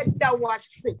into it that was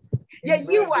it. Yeah,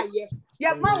 you are ye.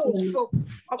 Your mouth so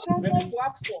a combo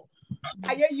for.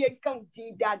 I hear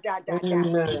counting da. Yeah,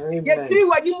 3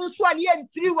 1 you must 1 year and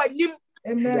 3 1 him.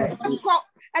 Amen.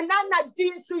 And now that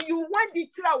so you want the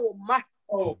travel, ma.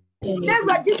 Oh,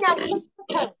 never did not.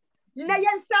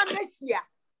 Nayan Samesia,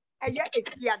 a year a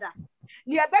theatre.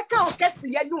 Near Becca or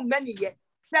Cassia, no many yet.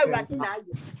 So right now,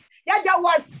 yeah, that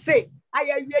was say, I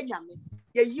am young,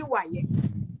 you are ye.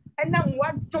 And now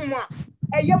one tomorrow,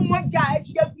 a young one died,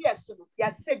 yes,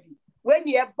 said when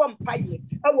you have bumpire,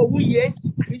 our we yes,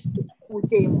 Christ.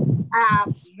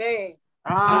 Amen.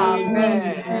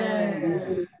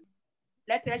 Amen.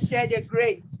 Let us share the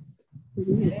grace.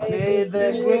 May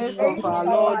the grace of our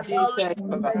Lord Jesus Christ,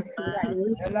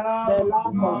 the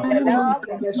love and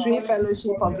the sweet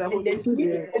fellowship of the Holy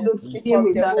Spirit be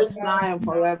with us now and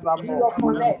forevermore.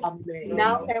 Amen.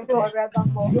 Now and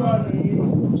forevermore.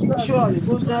 Surely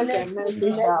goodness and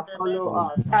mercy shall follow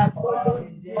us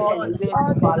all the days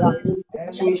of our life.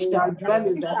 We shall dwell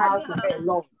in the house of the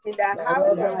Lord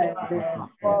forever and ever.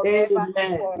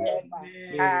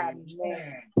 Amen.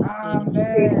 Amen.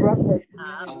 Amen.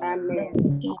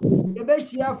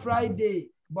 Friday,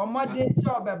 but Monday,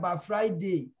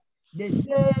 Friday, the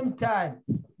same time.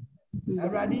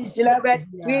 Beloved,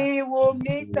 we will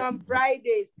meet on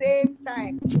Friday, same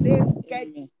time, same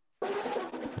schedule.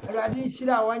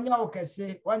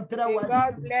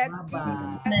 God bless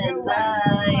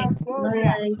everyone.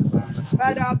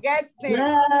 But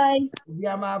Augustine.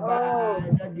 Oh,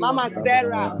 Mama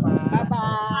Sarah.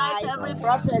 Bye-bye.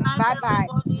 Prophet, bye-bye.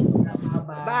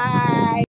 Bye.